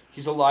 like,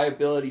 he's a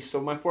liability. So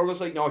my foreman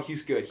was like, no,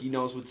 he's good. He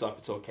knows what's up.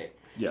 It's okay.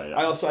 Yeah.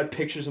 I also had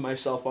pictures of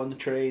myself on the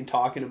train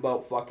talking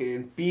about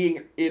fucking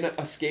being in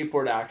a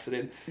skateboard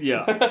accident.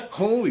 Yeah.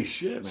 Holy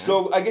shit, man.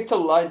 So I get to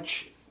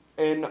lunch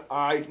and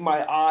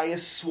my eye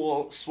is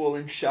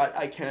swollen shut.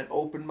 I can't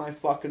open my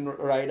fucking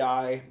right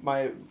eye.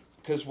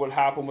 Because what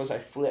happened was I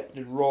flipped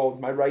and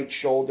rolled. My right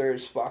shoulder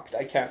is fucked.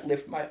 I can't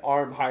lift my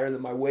arm higher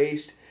than my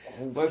waist.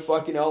 My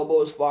fucking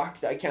elbow is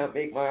fucked. I can't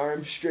make my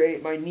arm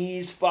straight. My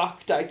knee's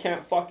fucked. I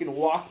can't fucking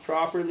walk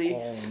properly.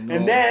 Oh, no.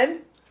 And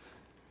then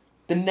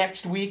the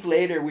next week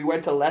later, we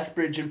went to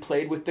Lethbridge and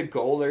played with the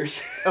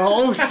Goalers.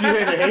 Oh,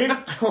 shit, eh?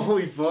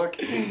 Holy fuck.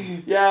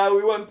 Yeah,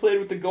 we went and played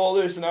with the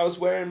Goalers, and I was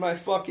wearing my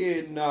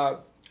fucking...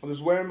 I was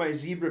wearing my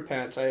zebra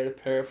pants. I had a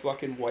pair of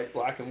fucking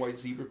black and white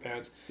zebra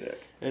pants. Sick.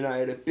 And I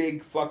had a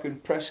big fucking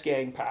press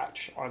gang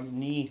patch on the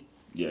knee.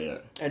 Yeah.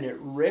 And it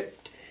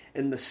ripped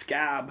in the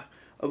scab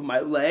of my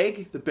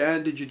leg. The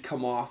bandage had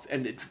come off,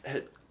 and it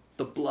had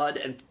the blood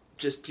and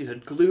just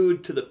had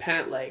glued to the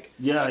pant leg.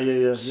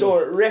 Yeah. So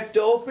it ripped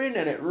open,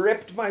 and it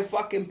ripped my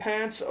fucking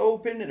pants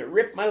open, and it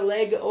ripped my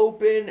leg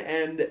open,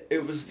 and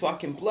it was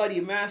fucking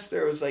bloody mess.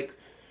 There was like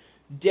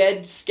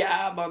dead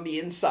scab on the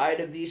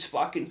inside of these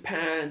fucking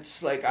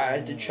pants. Like, I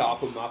had to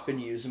chop them up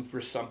and use them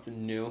for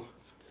something new.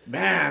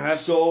 Man,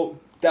 that's... So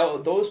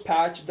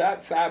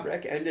that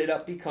fabric ended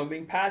up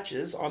becoming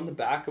patches on the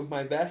back of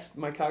my vest,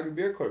 my Calgary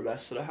Beer Corps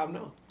vest that I have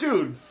now.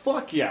 Dude,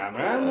 fuck yeah,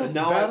 man. That's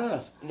now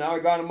badass. Now I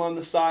got them on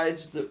the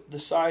sides, the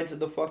sides of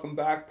the fucking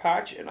back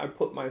patch, and I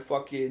put my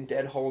fucking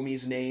dead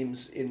homies'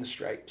 names in the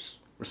stripes.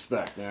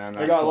 Respect, man.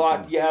 I got a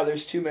lot. Yeah,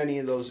 there's too many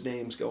of those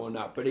names going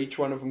up, but each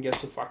one of them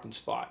gets a fucking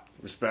spot.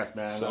 Respect,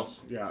 man. So,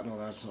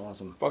 That's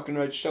awesome. Fucking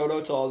right. Shout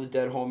out to all the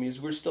dead homies.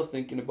 We're still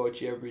thinking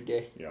about you every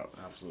day. Yeah,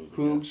 absolutely.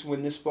 Hoogs,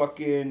 when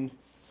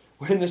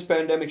this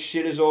pandemic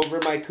shit is over,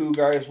 my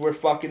Cougars, we're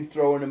fucking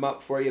throwing them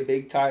up for you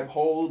big time.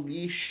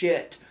 Holy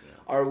shit.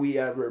 Are we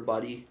ever,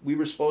 buddy? We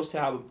were supposed to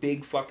have a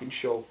big fucking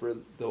show for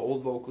the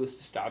old vocalist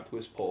to Stab to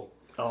His Pole.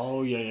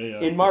 Oh, yeah.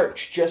 In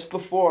March, just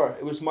before.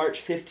 It was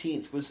March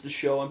 15th was the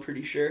show, I'm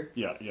pretty sure.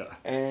 Yeah.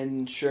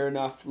 And sure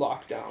enough,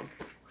 lockdown.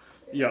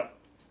 Yeah.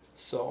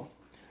 So,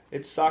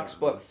 it sucks,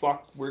 but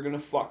fuck, we're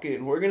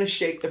gonna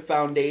shake the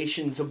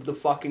foundations of the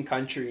fucking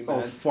country,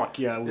 man. Oh, fuck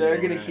yeah.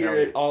 They're gonna hear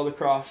it all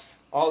across,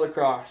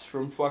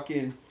 from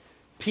fucking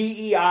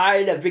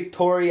PEI to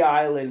Victoria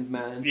Island,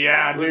 man.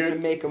 Yeah, We're dude.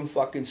 gonna make them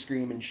fucking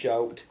scream and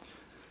shout.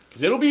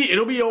 'Cause it'll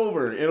be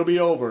over. It'll be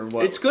over.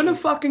 It's gonna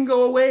fucking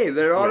go away.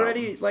 They're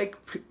already, like,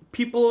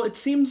 people, it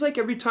seems like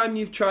every time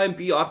you try and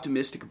be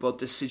optimistic about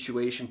this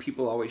situation,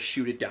 people always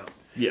shoot it down.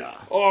 Yeah.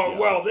 Oh, yeah.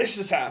 well, this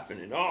is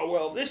happening. Oh,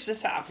 well, this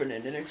is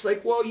happening. And it's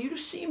like, well, you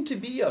seem to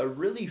be a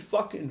really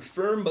fucking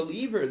firm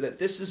believer that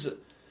this is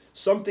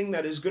something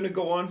that is going to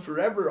go on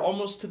forever,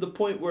 almost to the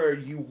point where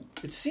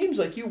it seems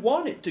like you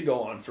want it to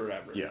go on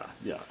forever. Yeah.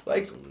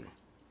 Like, absolutely.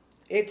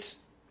 It's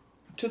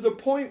to the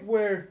point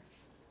where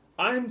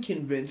I'm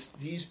convinced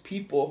these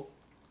people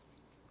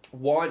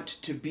want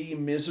to be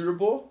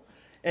miserable,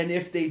 and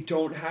if they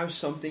don't have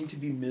something to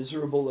be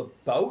miserable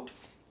about,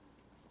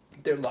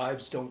 their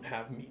lives don't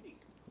have meaning.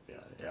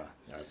 Yeah.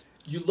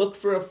 You look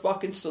for a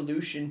fucking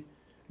solution.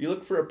 You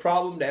look for a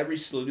problem to every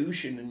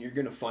solution, and you're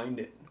going to find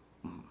it.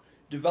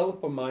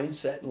 Develop a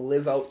mindset and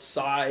live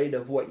outside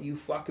of what you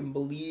fucking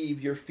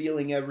believe you're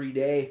feeling every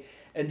day,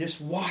 and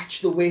just watch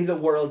the way the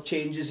world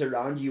changes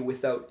around you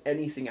without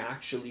anything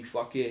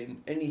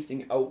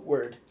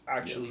outward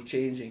actually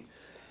changing.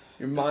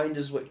 Your mind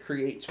is what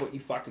creates what you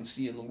fucking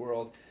see in the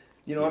world.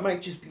 You know, I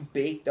might just be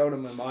baked out of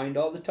my mind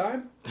all the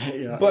time.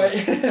 Yeah. But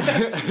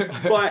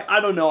but I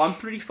don't know. I'm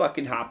pretty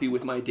fucking happy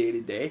with my day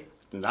to day.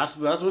 That's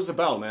what it's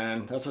about,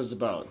 man. That's what it's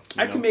about.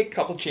 I can make a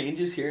couple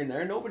changes here and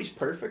there. Nobody's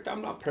perfect.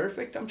 I'm not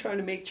perfect. I'm trying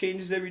to make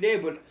changes every day,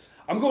 but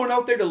I'm going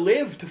out there to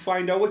live to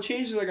find out what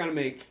changes I gotta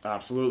make.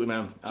 Absolutely,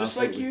 man. Just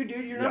like you,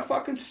 dude. You're not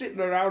fucking sitting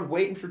around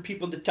waiting for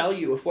people to tell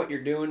you if what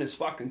you're doing is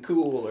fucking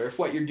cool or if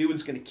what you're doing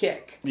is gonna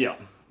kick. Yeah.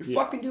 You're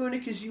fucking doing it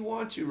because you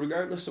want to,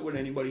 regardless of what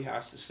anybody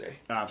has to say.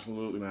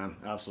 Absolutely, man.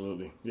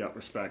 Absolutely. Yeah,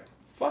 respect.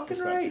 Fucking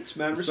rights,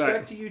 man.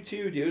 Respect to you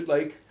too, dude.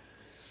 Like,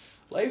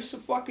 life's a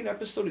fucking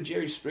episode of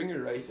Jerry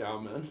Springer right now,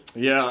 man.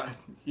 Yeah,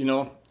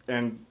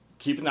 and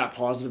keeping that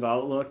positive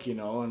outlook, you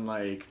know, and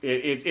like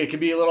it can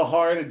be a little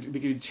hard, it can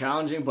be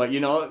challenging, but you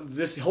know,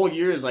 this whole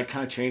year has like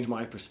kind of changed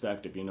my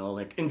perspective, you know,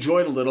 like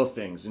enjoy the little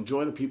things,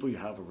 enjoy the people you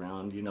have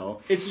around, you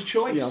know. It's a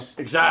choice. You know,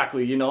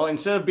 exactly, you know,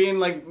 instead of being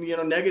like, you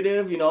know,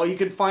 negative, you know, you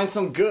can find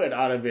some good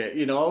out of it,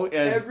 you know,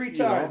 Every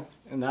time.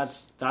 You know, and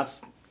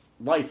that's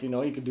life, you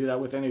know, you could do that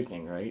with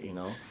anything, right, you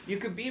know. You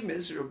could be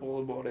miserable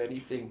about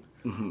anything.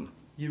 Mm-hmm.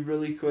 You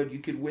really could. You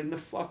could win the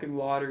fucking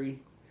lottery.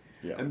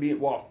 Yeah. And be,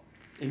 well,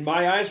 in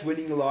my eyes,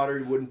 winning the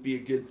lottery wouldn't be a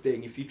good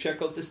thing. If you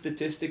check out the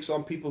statistics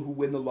on people who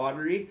win the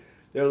lottery,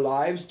 their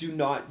lives do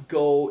not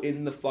go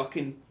in the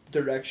fucking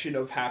direction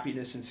of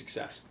happiness and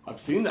success.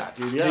 I've seen that,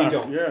 dude. Yeah. They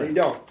don't. Yeah. They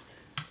don't.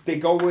 They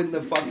go in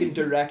the fucking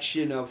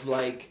direction of,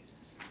 like,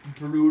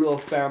 brutal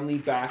family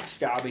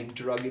backstabbing,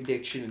 drug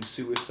addiction, and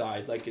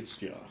suicide. Like, it's...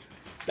 Yeah.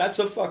 That's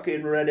a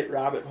fucking Reddit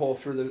rabbit hole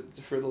for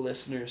the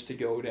listeners to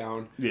go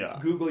down. Yeah.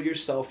 Google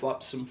yourself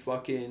up some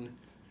fucking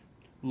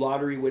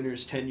lottery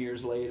winners 10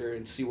 years later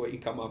and see what you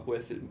come up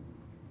with. And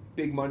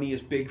big money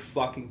is big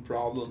fucking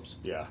problems.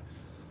 Yeah.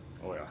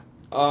 Oh yeah.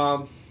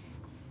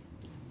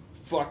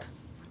 Fuck.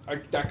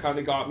 That kind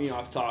of got me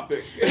off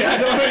topic. What were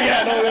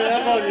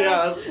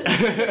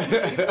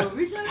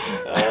we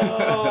talking about?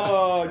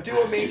 Oh, do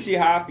what makes you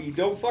happy.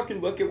 Don't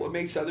fucking look at what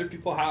makes other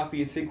people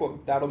happy and think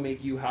what that'll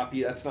make you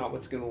happy. That's not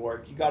what's gonna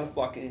work. You gotta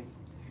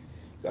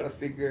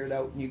figure it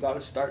out, and you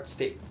gotta start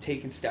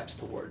taking steps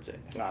towards it.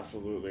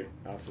 Absolutely.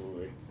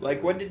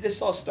 Like, when did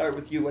this all start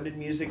with you? When did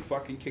music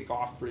fucking kick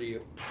off for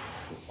you?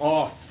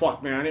 Oh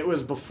fuck, man! It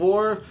was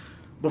before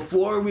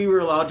we were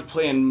allowed to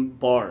play in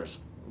bars.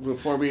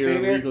 Before we were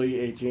legally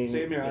 18.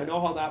 Same here. I know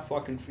how that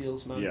fucking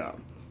feels, man. Yeah.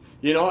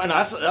 You know, and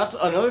that's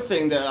another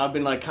thing that I've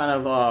been like kind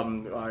of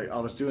I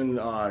was doing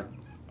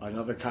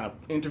another kind of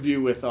interview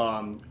with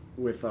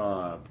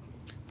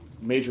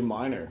Major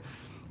Minor,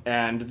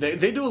 and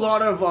they do a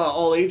lot of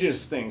all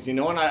ages things, you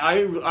know, and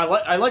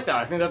I like that.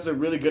 I think that's a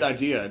really good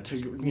idea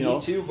to Me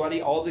too,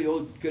 buddy. All the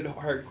old good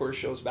hardcore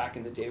shows back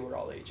in the day were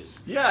all ages.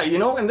 Yeah, you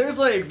know, and there's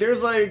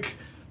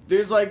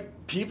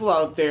people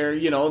out there,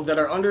 you know, that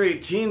are under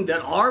 18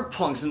 that are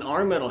punks and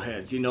are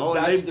metalheads, you know.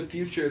 That's the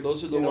future.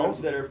 Those are the you know,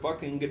 ones that are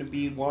fucking gonna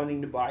be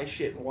wanting to buy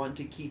shit and want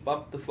to keep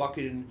up the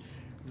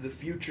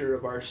future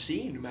of our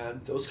scene,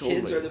 man. Those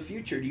kids Totally. are the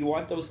future. Do you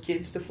want those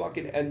kids to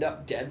fucking end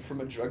up dead from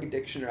a drug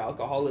addiction or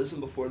alcoholism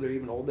before they're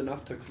even old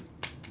enough to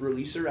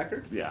release a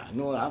record? Yeah,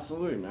 no,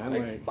 absolutely, man.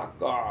 Like, fuck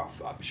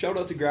off. Shout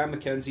out to Graham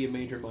McKenzie and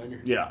Major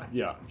Minor. Yeah,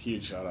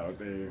 huge shout out.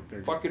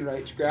 They're Fucking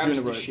right. Graham's doing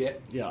it the right.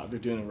 shit. Yeah, they're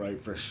doing it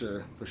right for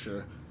sure.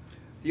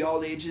 The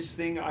all ages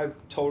thing, I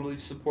totally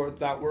support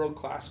that. World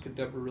Class could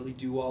never really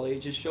do all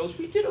ages shows.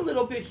 We did a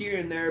little bit here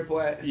and there,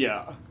 but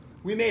Yeah.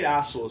 we made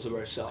assholes of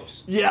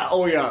ourselves. Yeah,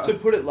 oh yeah. To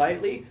put it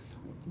lightly,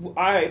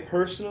 I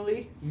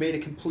personally made a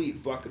complete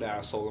fucking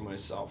asshole of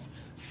myself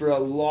for a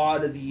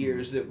lot of the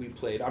years that we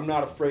played. I'm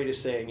not afraid of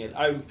saying it.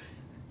 I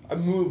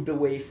moved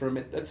away from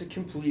it. That's a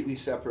completely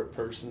separate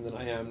person than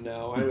I am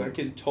now. I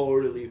can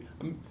totally...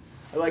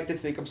 I like to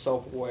think I'm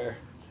self-aware.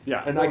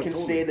 Yeah, And no, I can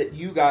totally. say that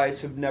you guys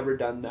have never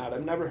done that.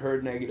 I've never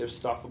heard negative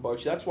stuff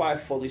about you. That's why I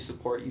fully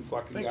support you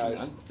fucking Thank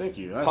guys. you, man. Thank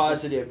you. That's-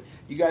 Positive.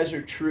 You guys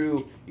are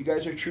true. You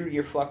guys are true to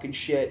your fucking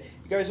shit.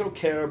 You guys don't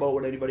care about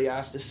what anybody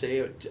has to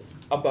say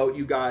about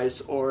you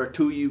guys or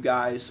to you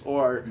guys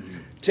or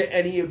to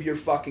any of your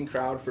fucking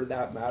crowd for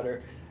that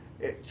matter.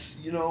 It's,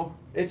 you know,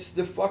 it's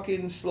the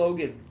fucking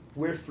slogan.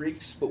 We're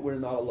freaks, but we're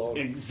not alone.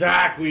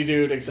 Exactly,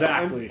 dude.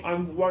 Exactly.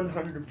 I'm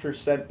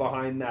 100%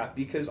 behind that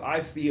because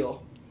I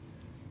feel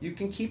you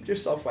can keep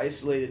yourself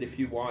isolated if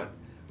you want.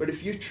 But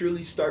if you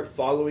truly start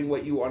following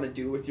what you want to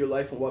do with your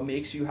life and what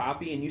makes you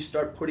happy and you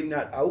start putting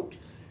that out,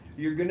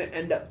 you're going to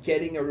end up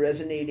getting a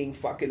resonating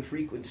fucking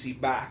frequency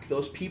back.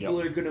 Those people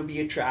Yep. are going to be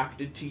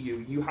attracted to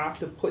you. You have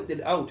to put it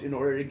out in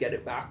order to get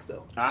it back,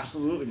 though.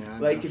 Absolutely,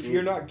 man. Like, Absolutely. if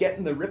you're not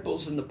getting the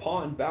ripples in the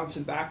pond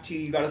bouncing back to you,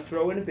 you got to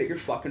throw in a bigger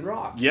fucking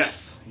rock.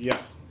 Yes.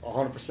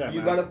 100%. You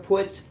man. gotta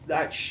put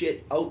that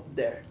shit out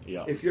there.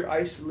 Yeah. If you're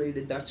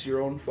isolated, that's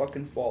your own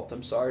fucking fault.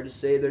 I'm sorry to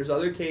say. There's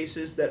other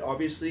cases that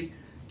obviously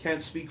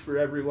can't speak for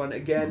everyone.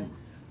 Again,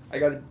 I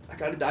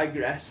gotta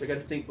digress. I gotta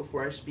think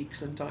before I speak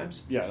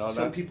sometimes. Yeah, no,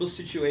 Some that- people's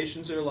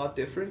situations are a lot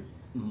different.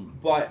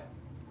 But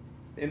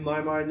in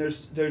my mind,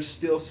 there's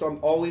still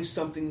always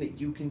something that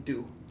you can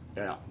do.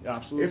 Yeah,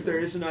 absolutely. If there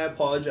isn't, I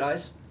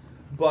apologize.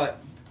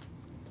 But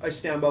I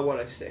stand by what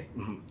I say.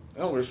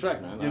 Oh,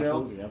 respect, man. You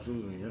know?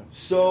 Absolutely, yeah.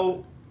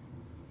 So,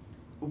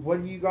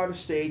 what do you got to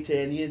say to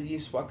any of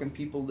these fucking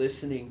people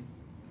listening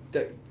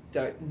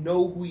that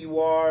know who you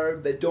are,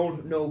 that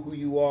don't know who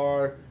you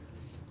are?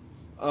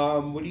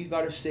 What do you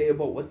got to say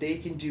about what they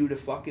can do to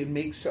fucking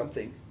make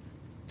something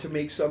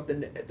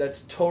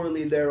that's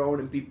totally their own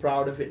and be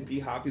proud of it and be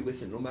happy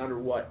with it no matter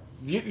what?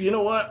 You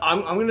know what?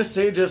 I'm gonna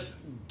say just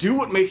do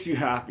what makes you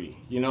happy,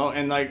 you know.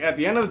 And like at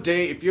the end of the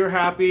day, if you're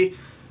happy,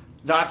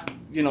 that's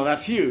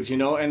huge, you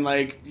know. And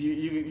like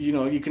you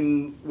know, you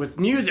can with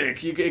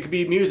music, it could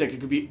be music, it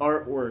could be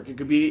artwork, it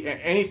could be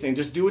anything.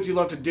 Just do what you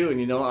love to do. And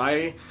you know,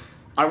 I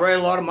I write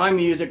a lot of my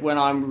music when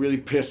I'm really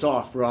pissed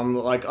off, or I'm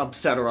like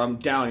upset, or I'm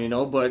down, you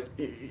know. But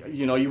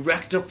you know, you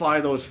rectify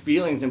those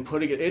feelings and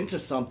putting it into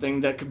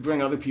something that could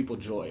bring other people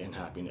joy and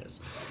happiness.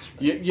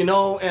 You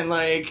know,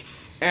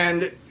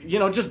 and you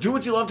know, just do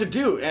what you love to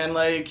do, and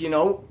like, you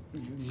know,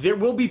 there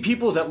will be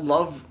people that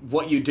love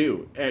what you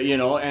do, you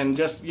know, and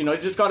just, you know, you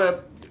just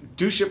gotta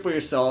do shit for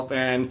yourself,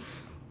 and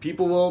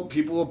people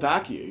will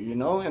back you, you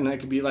know, and it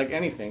could be like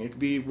anything. It could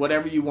be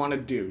whatever you want to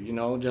do, you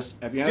know, just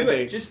at the end of the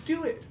day. Just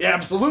do it. Yeah,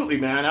 absolutely,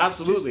 man,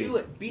 absolutely. Just do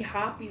it. Be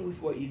happy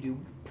with what you do.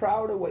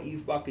 Proud of what you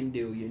fucking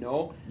do, you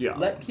know? Yeah.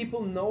 Let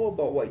people know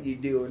about what you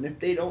do, and if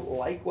they don't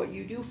like what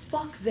you do,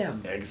 fuck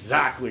them.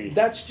 Exactly.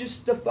 That's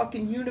just the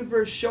fucking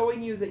universe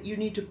showing you that you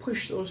need to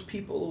push those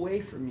people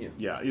away from you.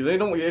 Yeah, they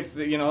don't. If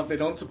you know, if they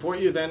don't support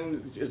you,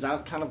 then is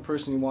that kind of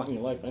person you want in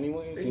your life,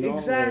 anyways? You know?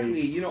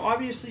 Exactly. Like, You know,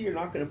 obviously you're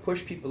not going to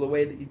push people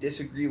away that you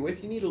disagree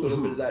with. You need a little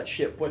bit of that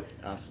shit. But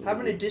Absolutely.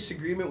 having a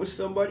disagreement with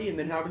somebody and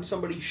then having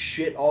somebody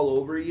shit all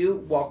over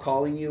you while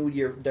calling you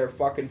their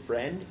fucking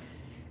friend,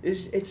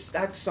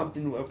 that's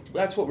something.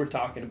 That's what we're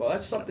talking about.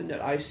 That's something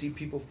that I see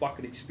people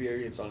fucking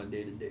experience on a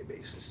day-to-day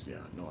basis. Yeah,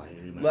 no, I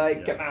hear you, man.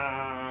 Like, yeah. come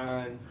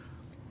on.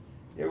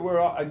 Yeah, we're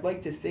all, I'd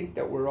like to think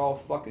that we're all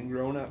fucking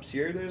grown-ups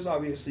here. There's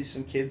obviously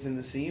some kids in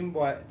the scene,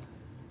 but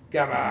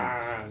come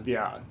on.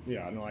 Yeah,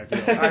 no, I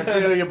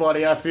feel you,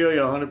 buddy. I feel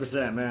you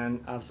 100%, man.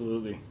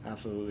 Absolutely.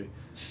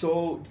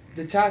 So,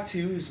 the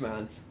tattoos,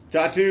 man.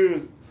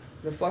 Tattoos.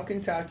 The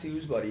fucking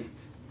tattoos, buddy.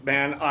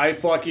 Man,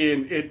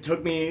 it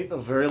took me a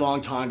very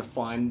long time to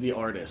find the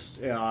artist.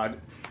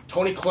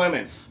 Tony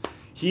Clements.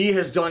 He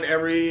has done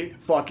every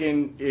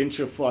fucking inch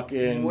of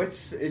fucking...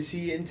 Is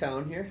he in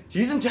town here?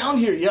 He's in town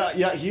here,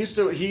 yeah. He used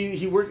to,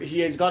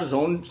 he's got his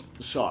own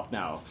shop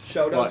now.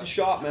 Shout out to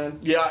Shop, man.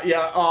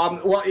 Yeah.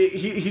 Well,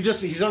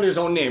 he's under his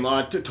own name,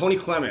 Tony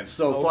Clements.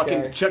 So Okay,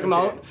 fucking check him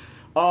out.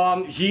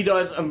 He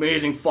does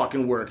amazing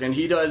fucking work, and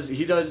he did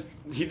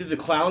the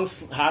clown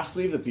half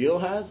sleeve that Beal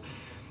has.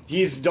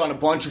 He's done a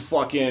bunch of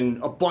fucking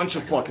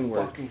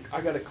work.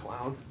 I got a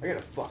clown. I got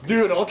a fucking...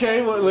 Dude,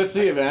 okay, well, let's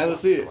see it, man.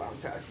 Let's see it. Clown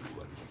tattoo,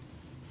 buddy.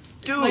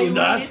 My Dude,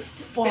 that's least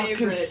fucking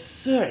favorite.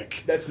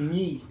 sick. That's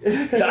me.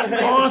 That's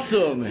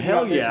awesome.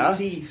 Hell Not yeah.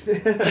 missing teeth.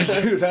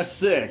 Dude, that's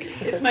sick.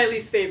 It's my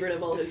least favorite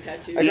of all his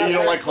tattoos. You don't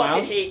I like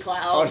fucking clowns? hate Oh,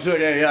 clowns. so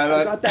yeah, I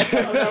that's, got that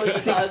when I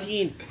was Really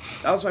 16.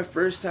 That was my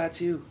first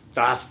tattoo.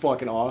 that's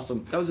fucking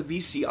awesome. That was a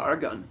VCR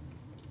gun.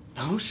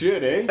 Oh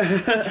shit, eh?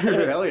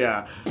 Dude, hell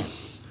yeah.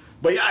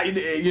 But yeah,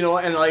 you know,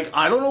 and like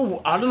I don't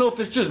know if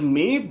it's just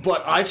me,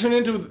 but I turn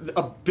into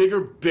a bigger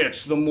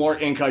bitch the more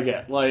ink I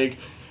get. Like,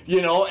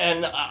 you know,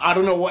 and I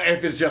don't know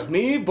if it's just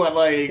me, but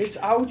like It's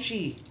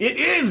ouchy. it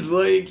is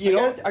like, you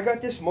know. I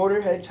got this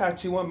Motorhead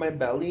tattoo on my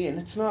belly, and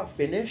it's not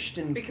finished.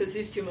 And Because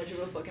he's too much of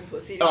a fucking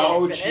pussy to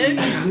oh, get it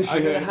finished.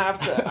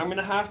 jeez. I'm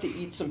gonna have to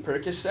eat some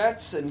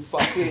Percocets and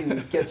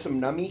fucking get some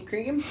nummy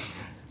cream,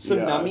 some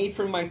Yeah. nummy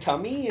from my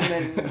tummy, and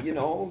then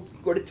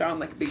go to town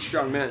like a big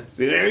strong man.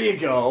 There you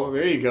go.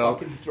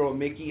 Fucking throw a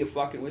Mickey of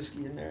fucking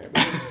whiskey in there.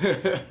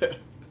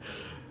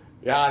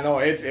 Yeah, no,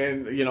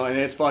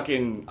 it's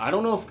fucking. I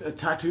don't know if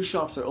tattoo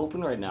shops are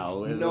open right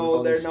now.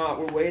 No, they're not.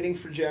 We're waiting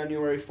for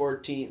January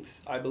 14th,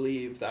 I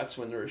believe. That's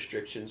when the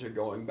restrictions are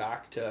going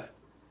back to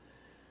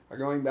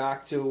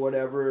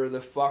whatever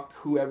the fuck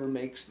whoever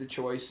makes the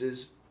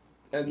choices.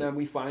 And then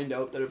we find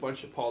out that a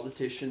bunch of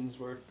politicians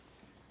were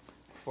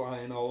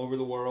flying all over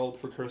the world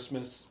for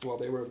Christmas while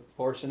they were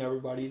forcing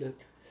everybody to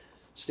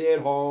stay at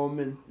home,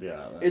 and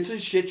Yeah, it's a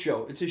shit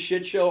show. It's a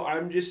shit show.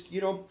 I'm just,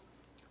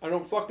 I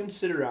don't fucking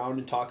sit around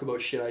and talk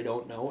about shit I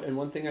don't know. And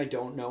one thing I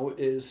don't know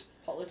is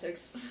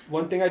Politics.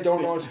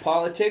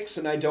 politics,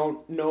 and I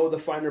don't know the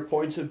finer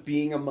points of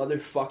being a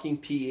motherfucking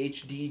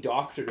PhD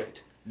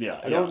doctorate. yeah.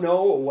 I don't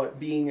know what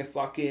being a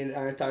fucking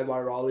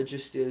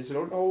antivirologist is. I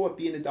don't know what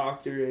being a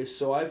doctor is.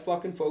 So I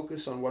fucking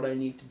focus on what I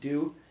need to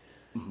do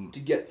to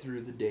get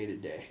through the day to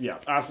day. Yeah,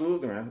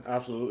 absolutely, man.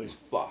 Absolutely. It's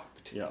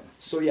fucked. Yeah.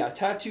 So yeah,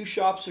 tattoo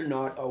shops are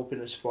not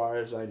open as far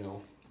as I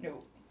know. No.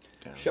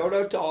 Shout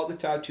out to all the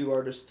tattoo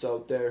artists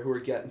out there who are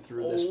getting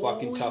through this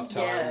fucking tough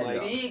time. Yeah,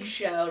 Like, big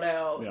shout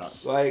out. Yeah.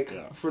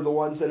 Like, for the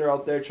ones that are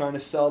out there trying to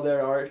sell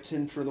their art,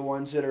 and for the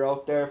ones that are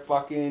out there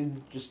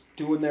fucking just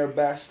doing their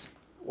best,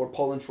 we're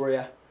pulling for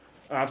you.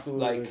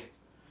 Absolutely.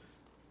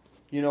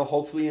 Like,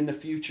 hopefully in the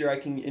future I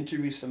can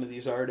interview some of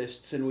these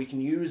artists, and we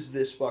can use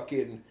this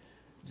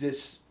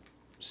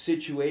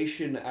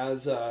situation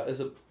as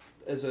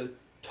a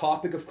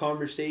topic of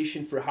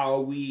conversation for how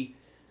we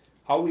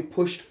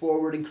pushed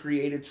forward and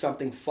created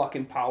something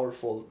fucking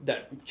powerful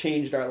that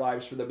changed our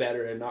lives for the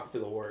better and not for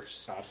the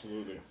worse.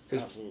 Absolutely.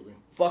 'Cause Absolutely.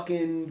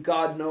 Fucking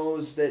God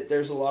knows that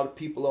there's a lot of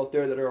people out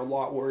there that are a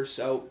lot worse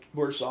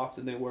off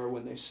than they were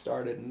when they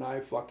started, and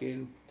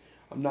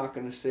I'm not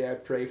gonna say I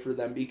pray for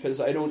them because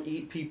I don't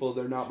eat people.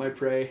 They're not my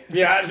prey.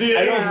 Yeah, see,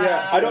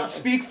 I don't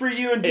speak for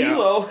you and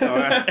D'Lo,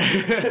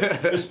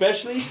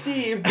 especially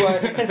Steve,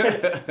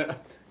 but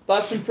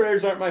thoughts and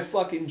prayers aren't my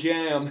fucking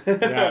jam.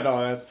 yeah, no,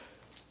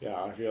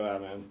 I feel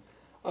that, man.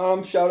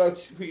 Shout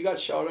outs. Who you got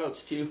shout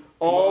outs to?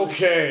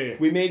 Okay.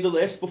 We made the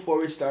list before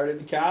we started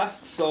the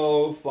cast,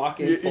 so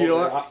fucking You know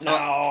what? No.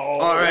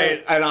 All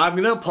right, and I'm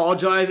gonna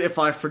apologize if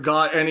I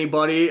forgot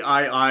anybody.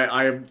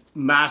 I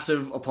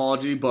massive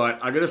apology, but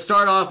I'm gonna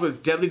start off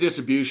with Deadly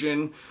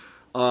Distribution,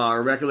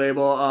 record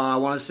label. I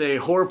want to say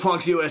Horror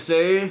Punks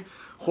USA,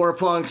 Horror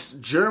Punks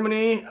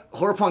Germany,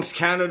 Horror Punks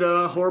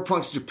Canada, Horror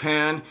Punks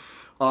Japan,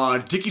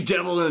 Dickie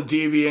Devil and the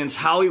Deviants,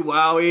 Howie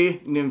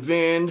Wowie,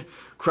 Nimvind,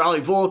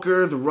 Crowley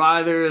Volker, the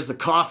Writhers, the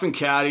Coffin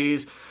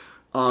Caddies,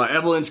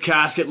 Evelyn's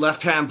Casket,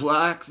 Left Hand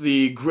Black,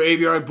 the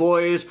Graveyard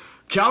Boys,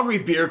 Calgary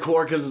Beer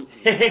Corps, because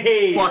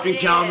Hey! fucking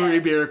Calgary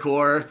Beer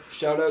Corps.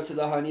 Shout out to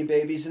the Honey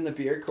Babies in the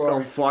Beer Corps.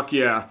 Oh, fuck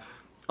yeah.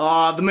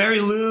 The Mary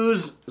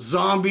Lou's,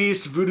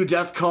 Zombies, Voodoo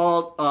Death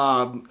Cult,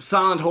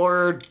 Silent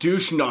Horror,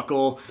 Douche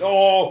Knuckle.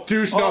 Oh,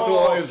 Douche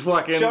Knuckle is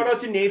fucking... Shout out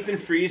to Nathan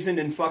Friesen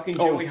and fucking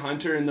Joey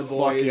Hunter and the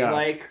boys. yeah.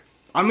 Like,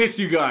 I miss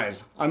you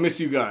guys.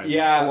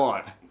 Yeah. A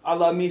lot. I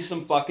love me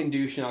some fucking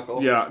Douche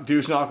Knuckle. Yeah,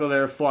 Douche Knuckle,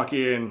 they're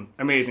fucking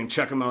amazing.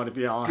 Check them out if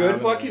you all Good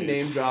haven't fucking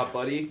already. name drop,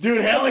 buddy.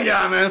 Dude, hell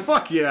yeah, man.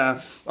 Fuck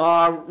yeah.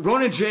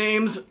 Ronan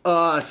James,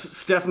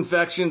 Steph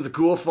Infection, The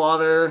Ghoul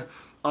Father,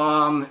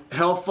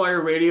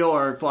 Hellfire Radio,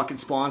 our fucking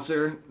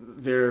sponsor.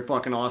 They're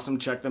fucking awesome.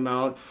 Check them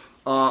out.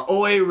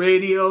 OA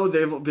Radio,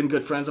 they've been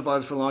good friends of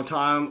ours for a long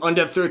time.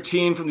 Undead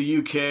 13 from the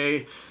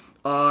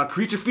UK.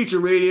 Creature Feature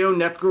Radio,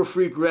 Necro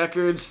Freak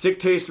Records, Sick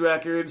Taste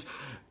Records,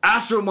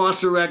 Astro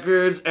Monster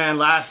Records, and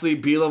lastly,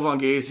 Bela Von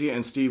Gacy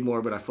and Steve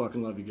Morbid. I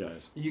fucking love you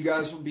guys. You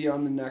guys will be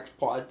on the next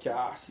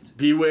podcast.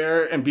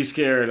 Beware and be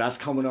scared. That's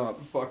coming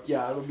up. Fuck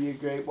yeah, it'll be a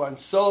great one.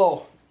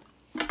 So,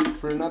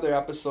 for another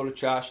episode of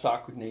Trash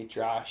Talk with Nate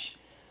Trash,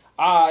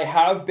 I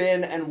have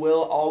been and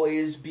will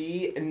always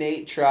be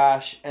Nate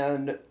Trash,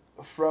 and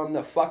from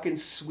the fucking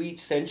sweet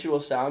sensual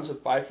sounds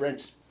of 5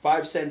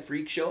 Cent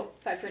Freak Show.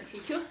 5 French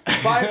feature.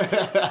 Five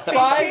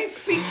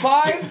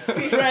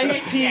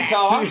French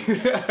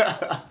peacocks.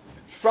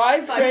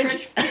 Five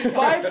French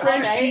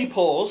Alright.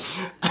 peoples.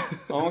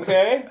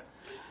 Okay.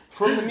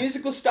 From the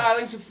musical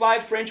stylings of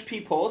 5 French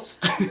peoples.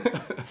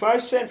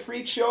 5 Cent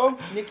Freak Show.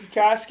 Nikki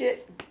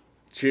Casket.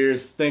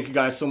 Cheers. Thank you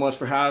guys so much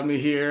for having me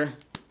here.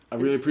 I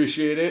really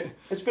appreciate it.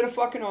 It's been a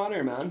fucking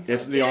honor, man.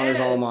 It's the honor's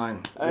all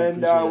mine.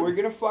 And we're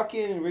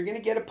gonna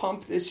get a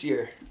pump this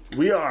year.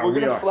 We're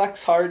gonna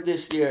flex hard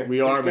this year.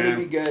 We are, It's man. gonna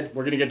be good.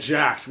 We're gonna get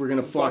jacked. We're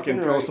gonna fucking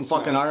Fucking throw right, some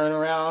fucking man. iron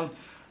around.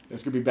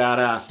 It's gonna be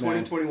badass,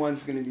 man. 2021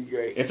 is gonna be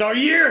great. It's our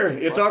year.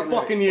 It's our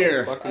fucking right,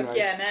 year. fucking Fuck right.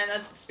 yeah, man,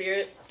 that's the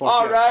spirit. Fuck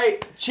All yeah.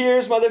 right,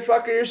 cheers,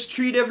 motherfuckers.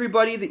 Treat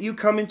everybody that you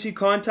come into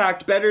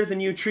contact better than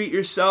you treat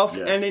yourself,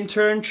 Yes. and in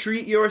turn,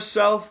 treat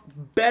yourself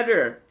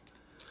better.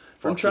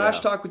 From Fuck Trash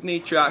yeah. Talk with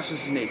Nate Trash,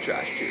 this is Nate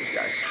Trash. Cheers,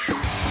 guys.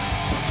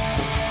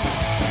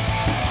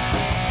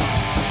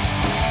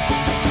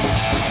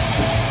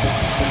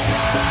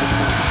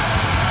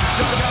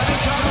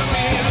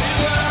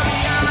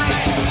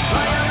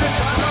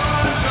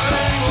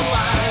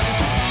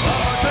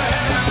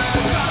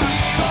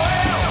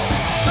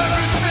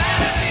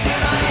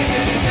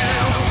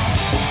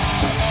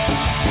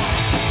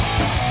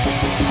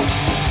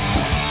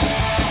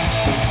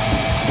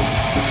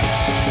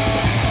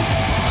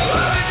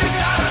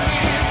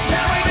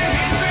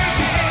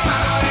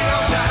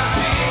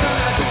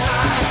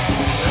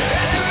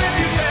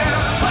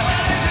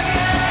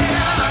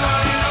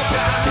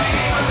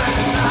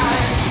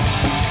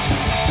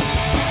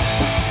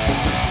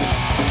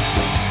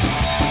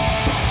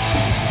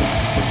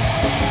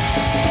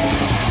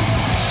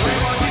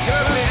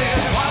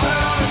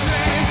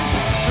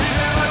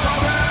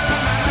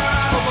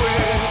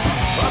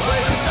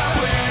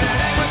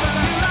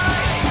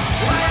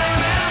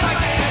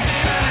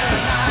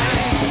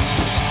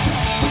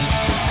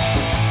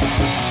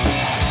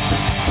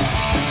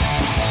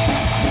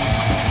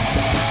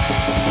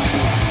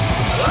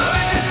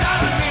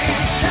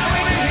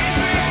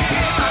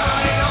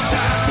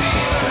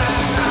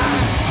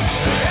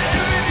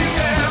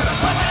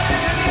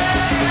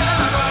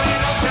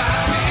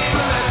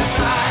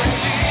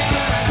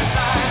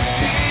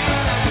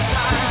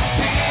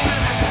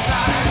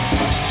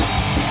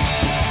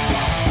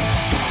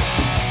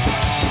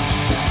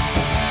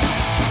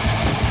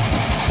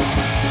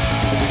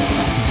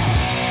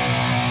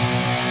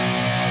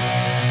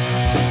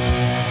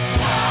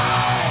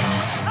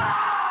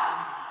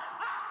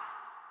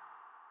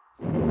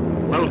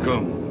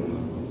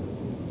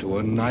 Welcome to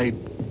a night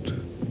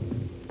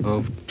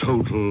of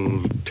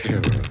total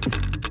terror.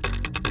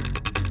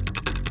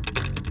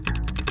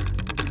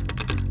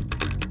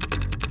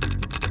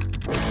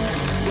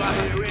 I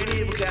hear an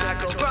evil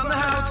cackle from the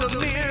house of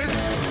mirrors.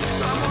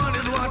 Someone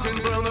is watching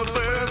from the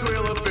Ferris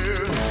wheel of fear.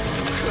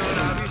 Could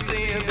I be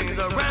seeing things,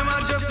 or am I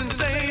just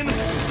insane?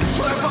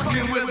 They're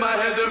fucking with my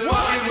head, they're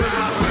walking with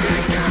my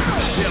brain.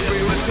 If we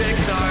would pick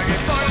a target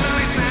for the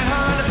nice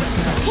manhunt,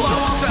 I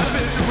want that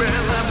bitch to win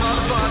that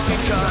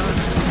motherfucking gun.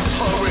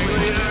 Oh,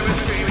 ringleader is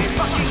screaming,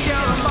 fucking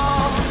kill them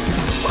all.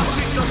 Our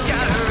streets are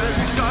scattered,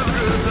 we start to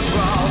bruise and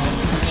brawl.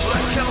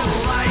 Let's kill the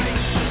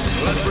lights,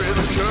 let's breathe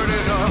the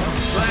curtain up,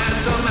 let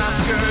the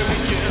massacre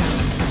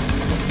begin.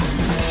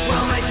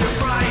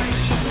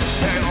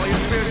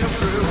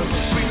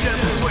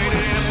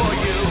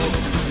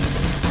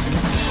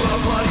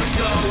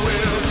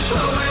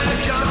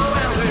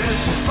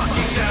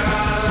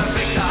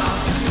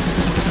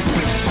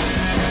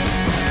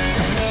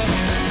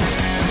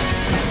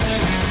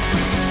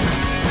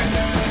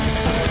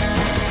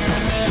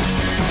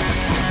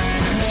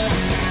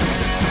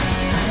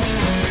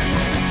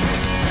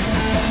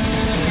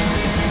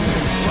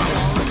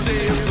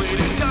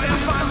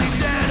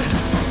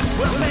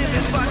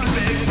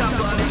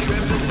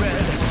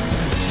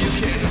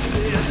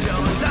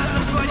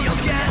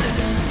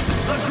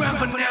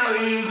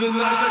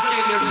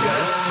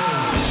 chest.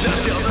 The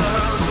tilted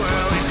hurls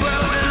swirling,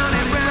 twirl round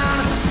and round.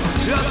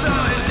 Up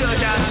throwing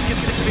dugouts, get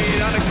 6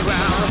 feet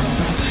underground.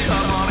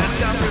 Come on and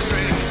touch the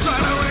string, try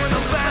to ring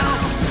the bell.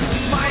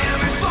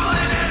 Miami's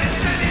falling and it's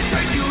sending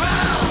straight to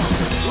hell.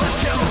 Let's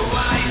kill the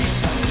lights,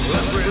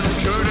 let's bring the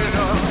curtain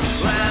up.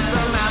 Let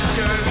the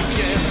massacre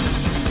begin.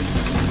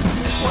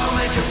 We'll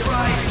make it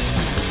bright,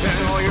 and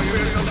all your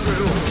fears come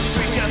true.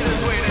 Sweet death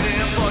is waiting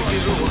in for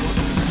you.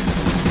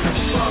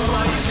 A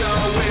bloody show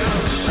will,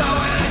 the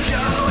way to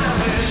kill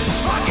Elvis.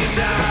 Fucking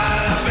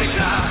down, big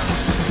time.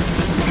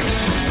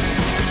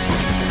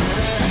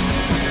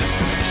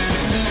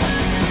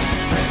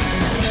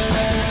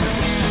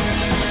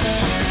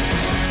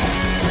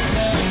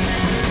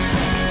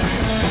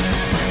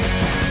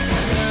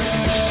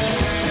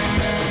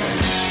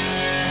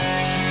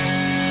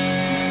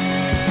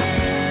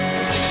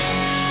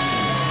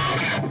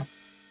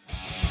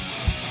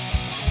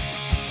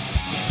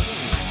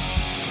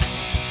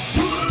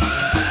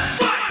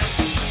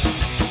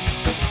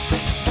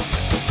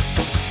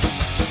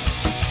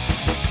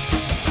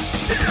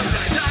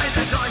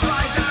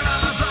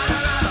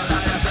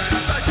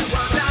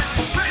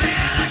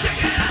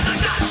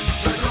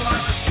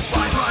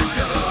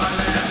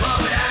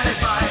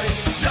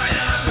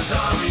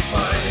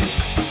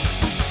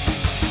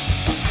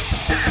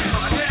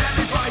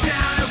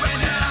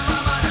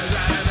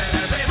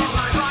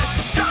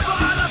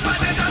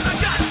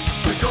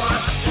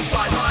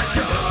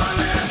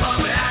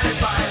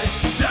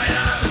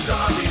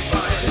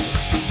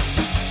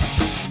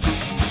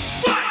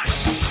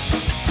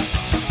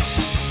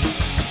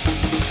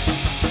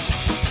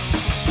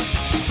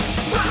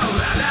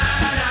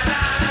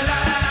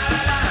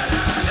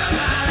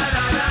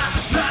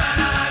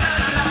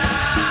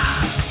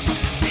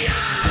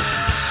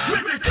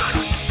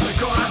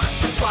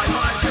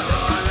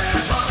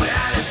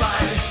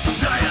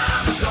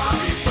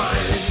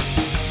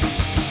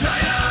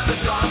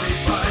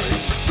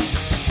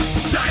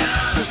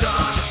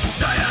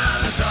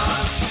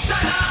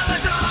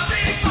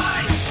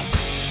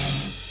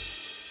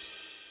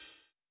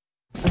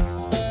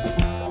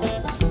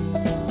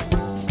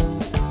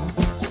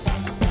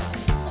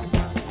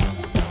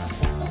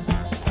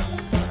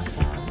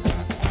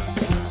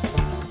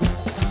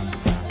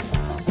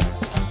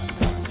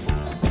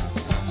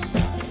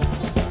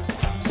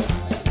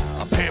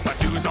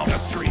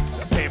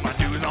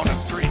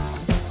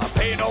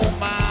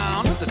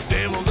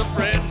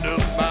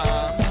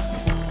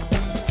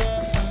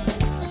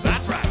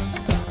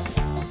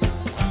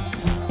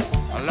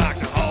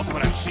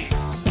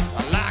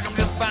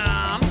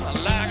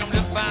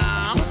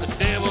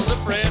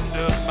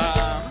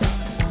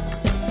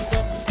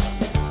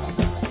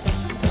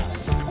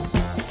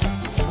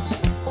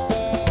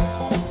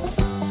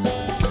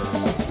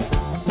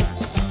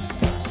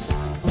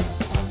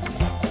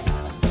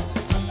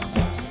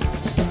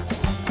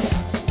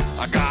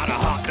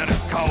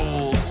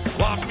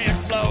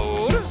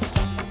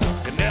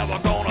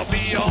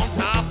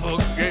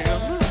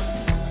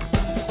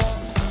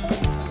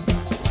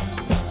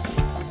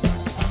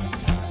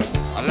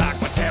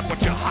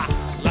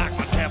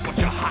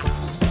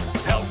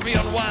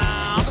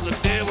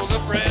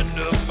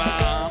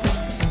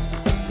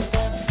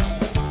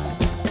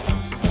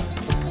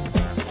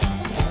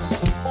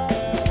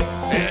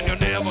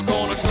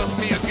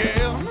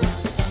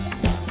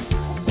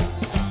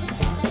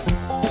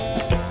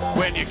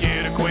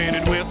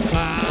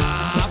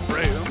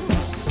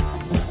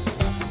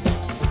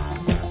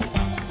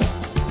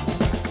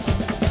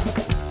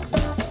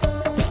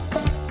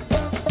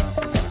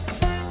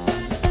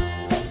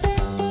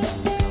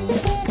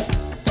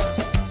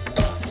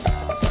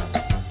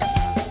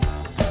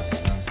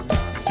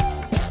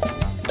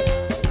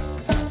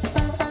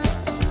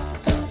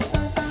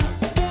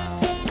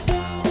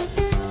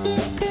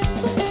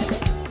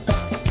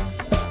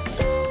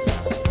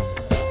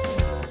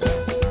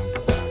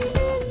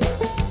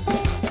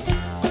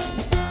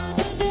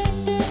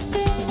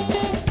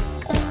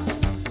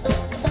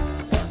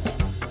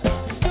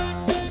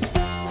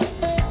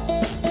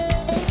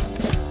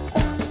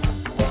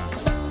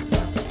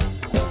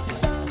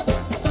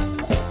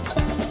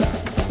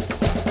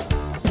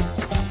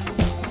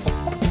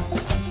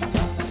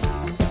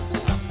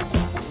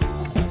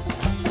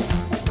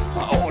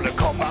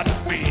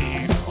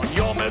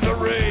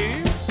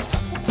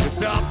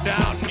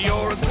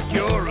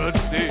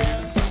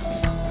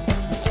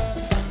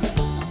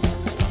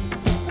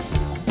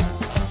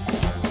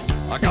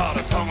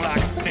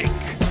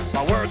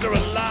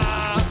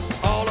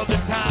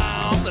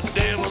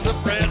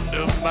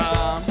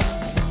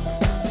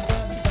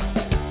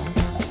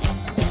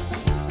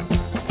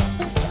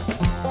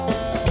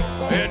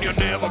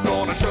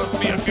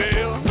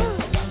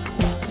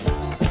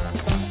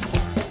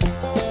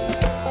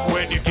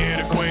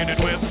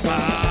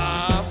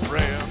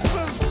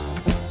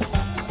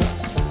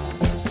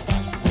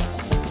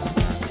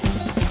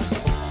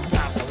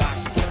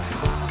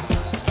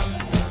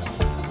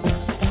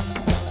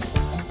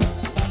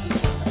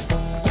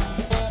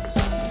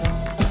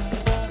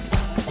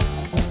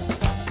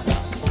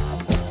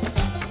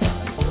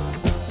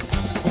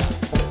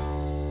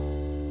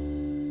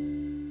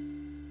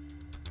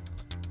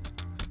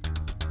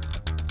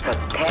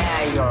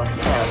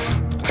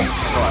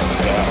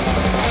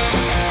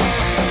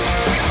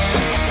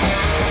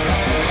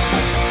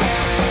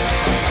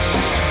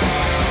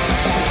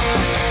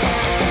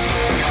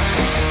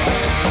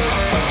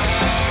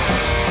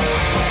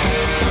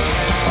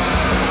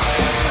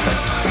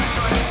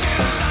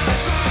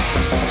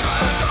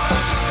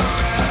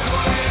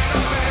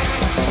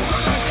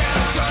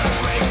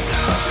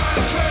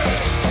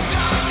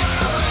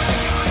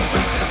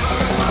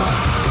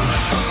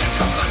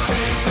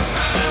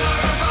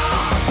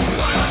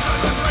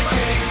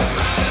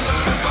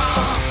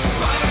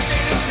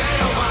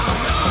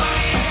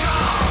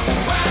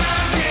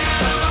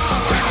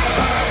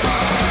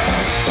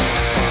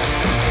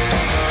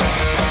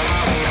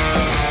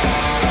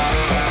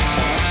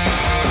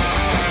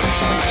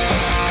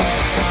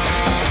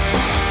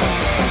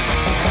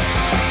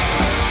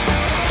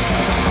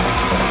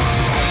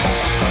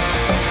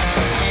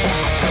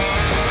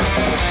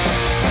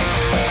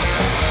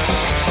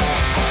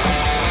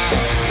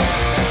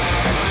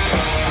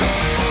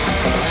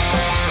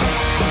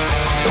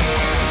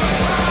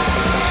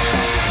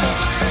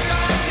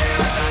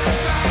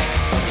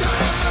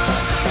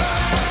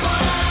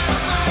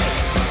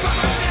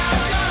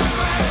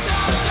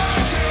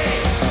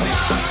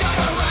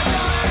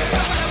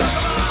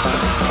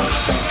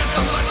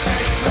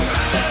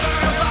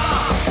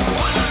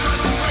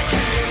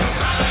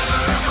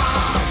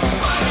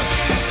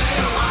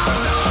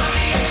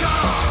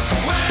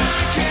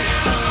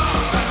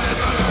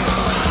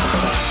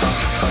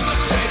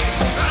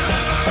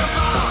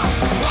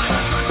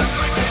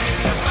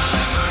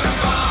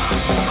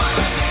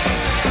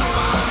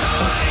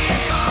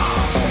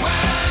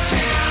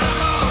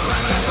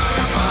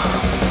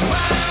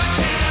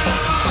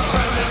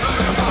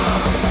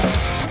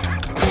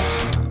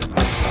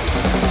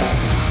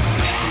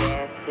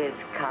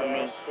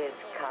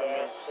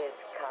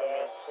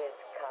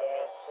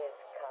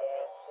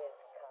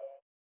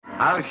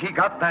 How she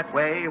got that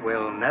way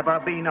will never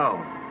be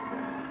known.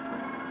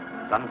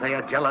 Some say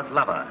a jealous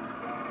lover.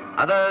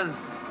 Others,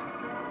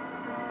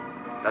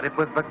 that it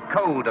was the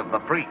code of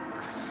the freaks.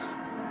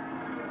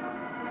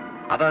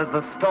 Others,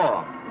 the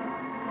storm.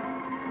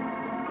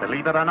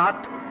 Believe it or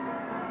not,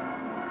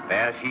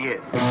 there she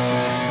is.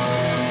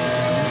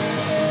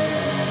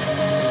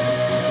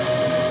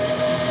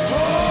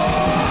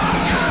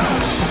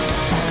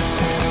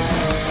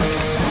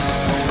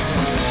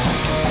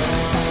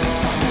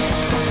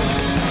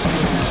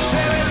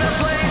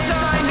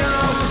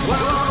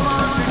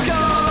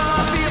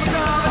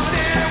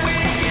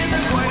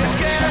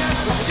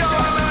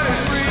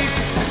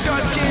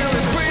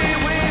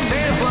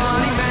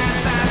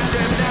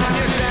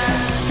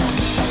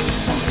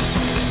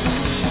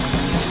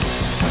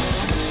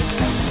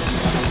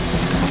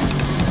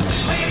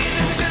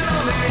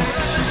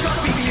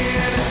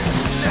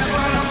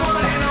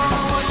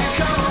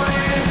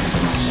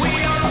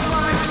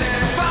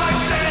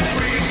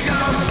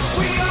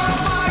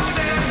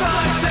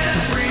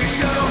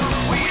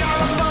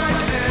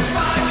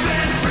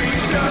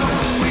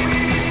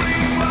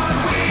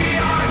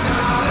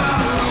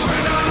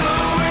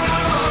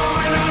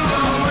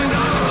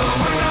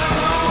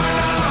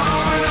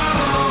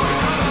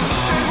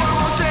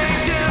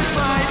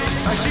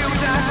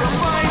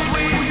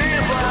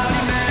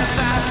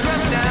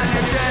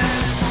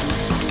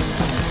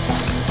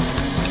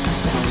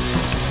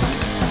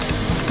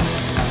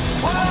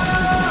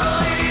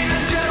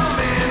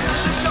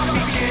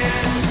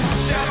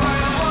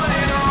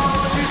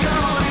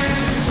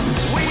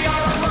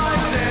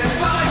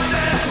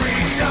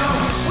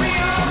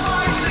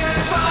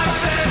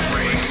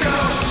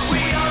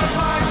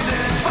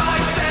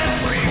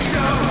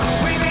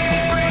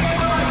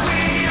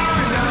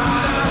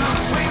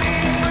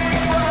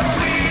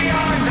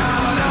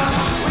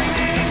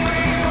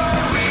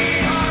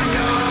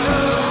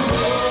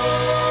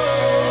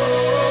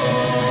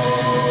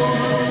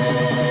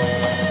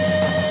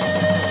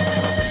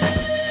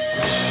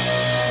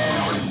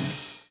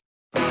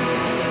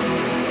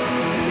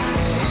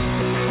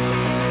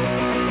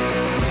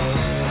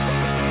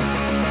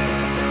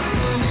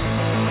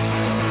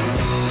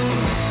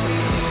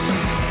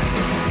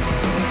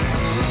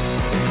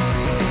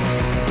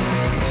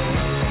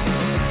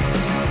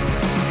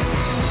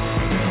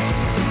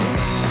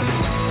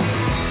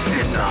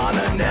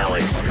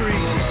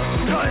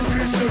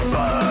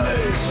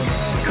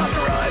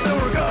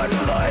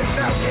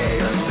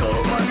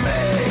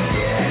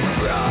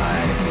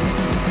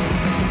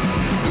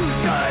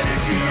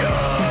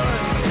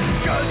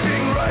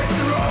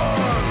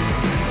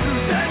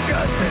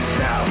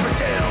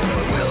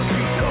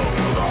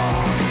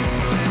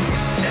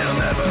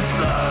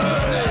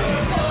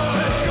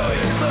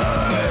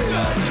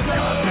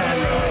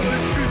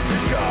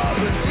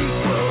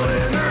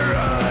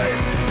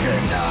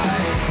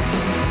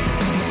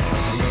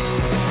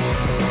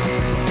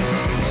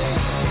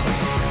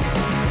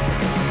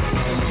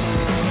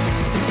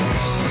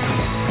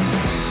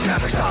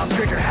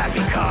 Trigger happy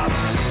cop.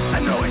 I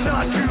know he's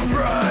not too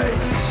bright.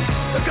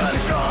 The gun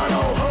is gone,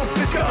 all hope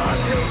is gone.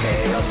 Till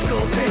chaos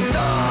skull takes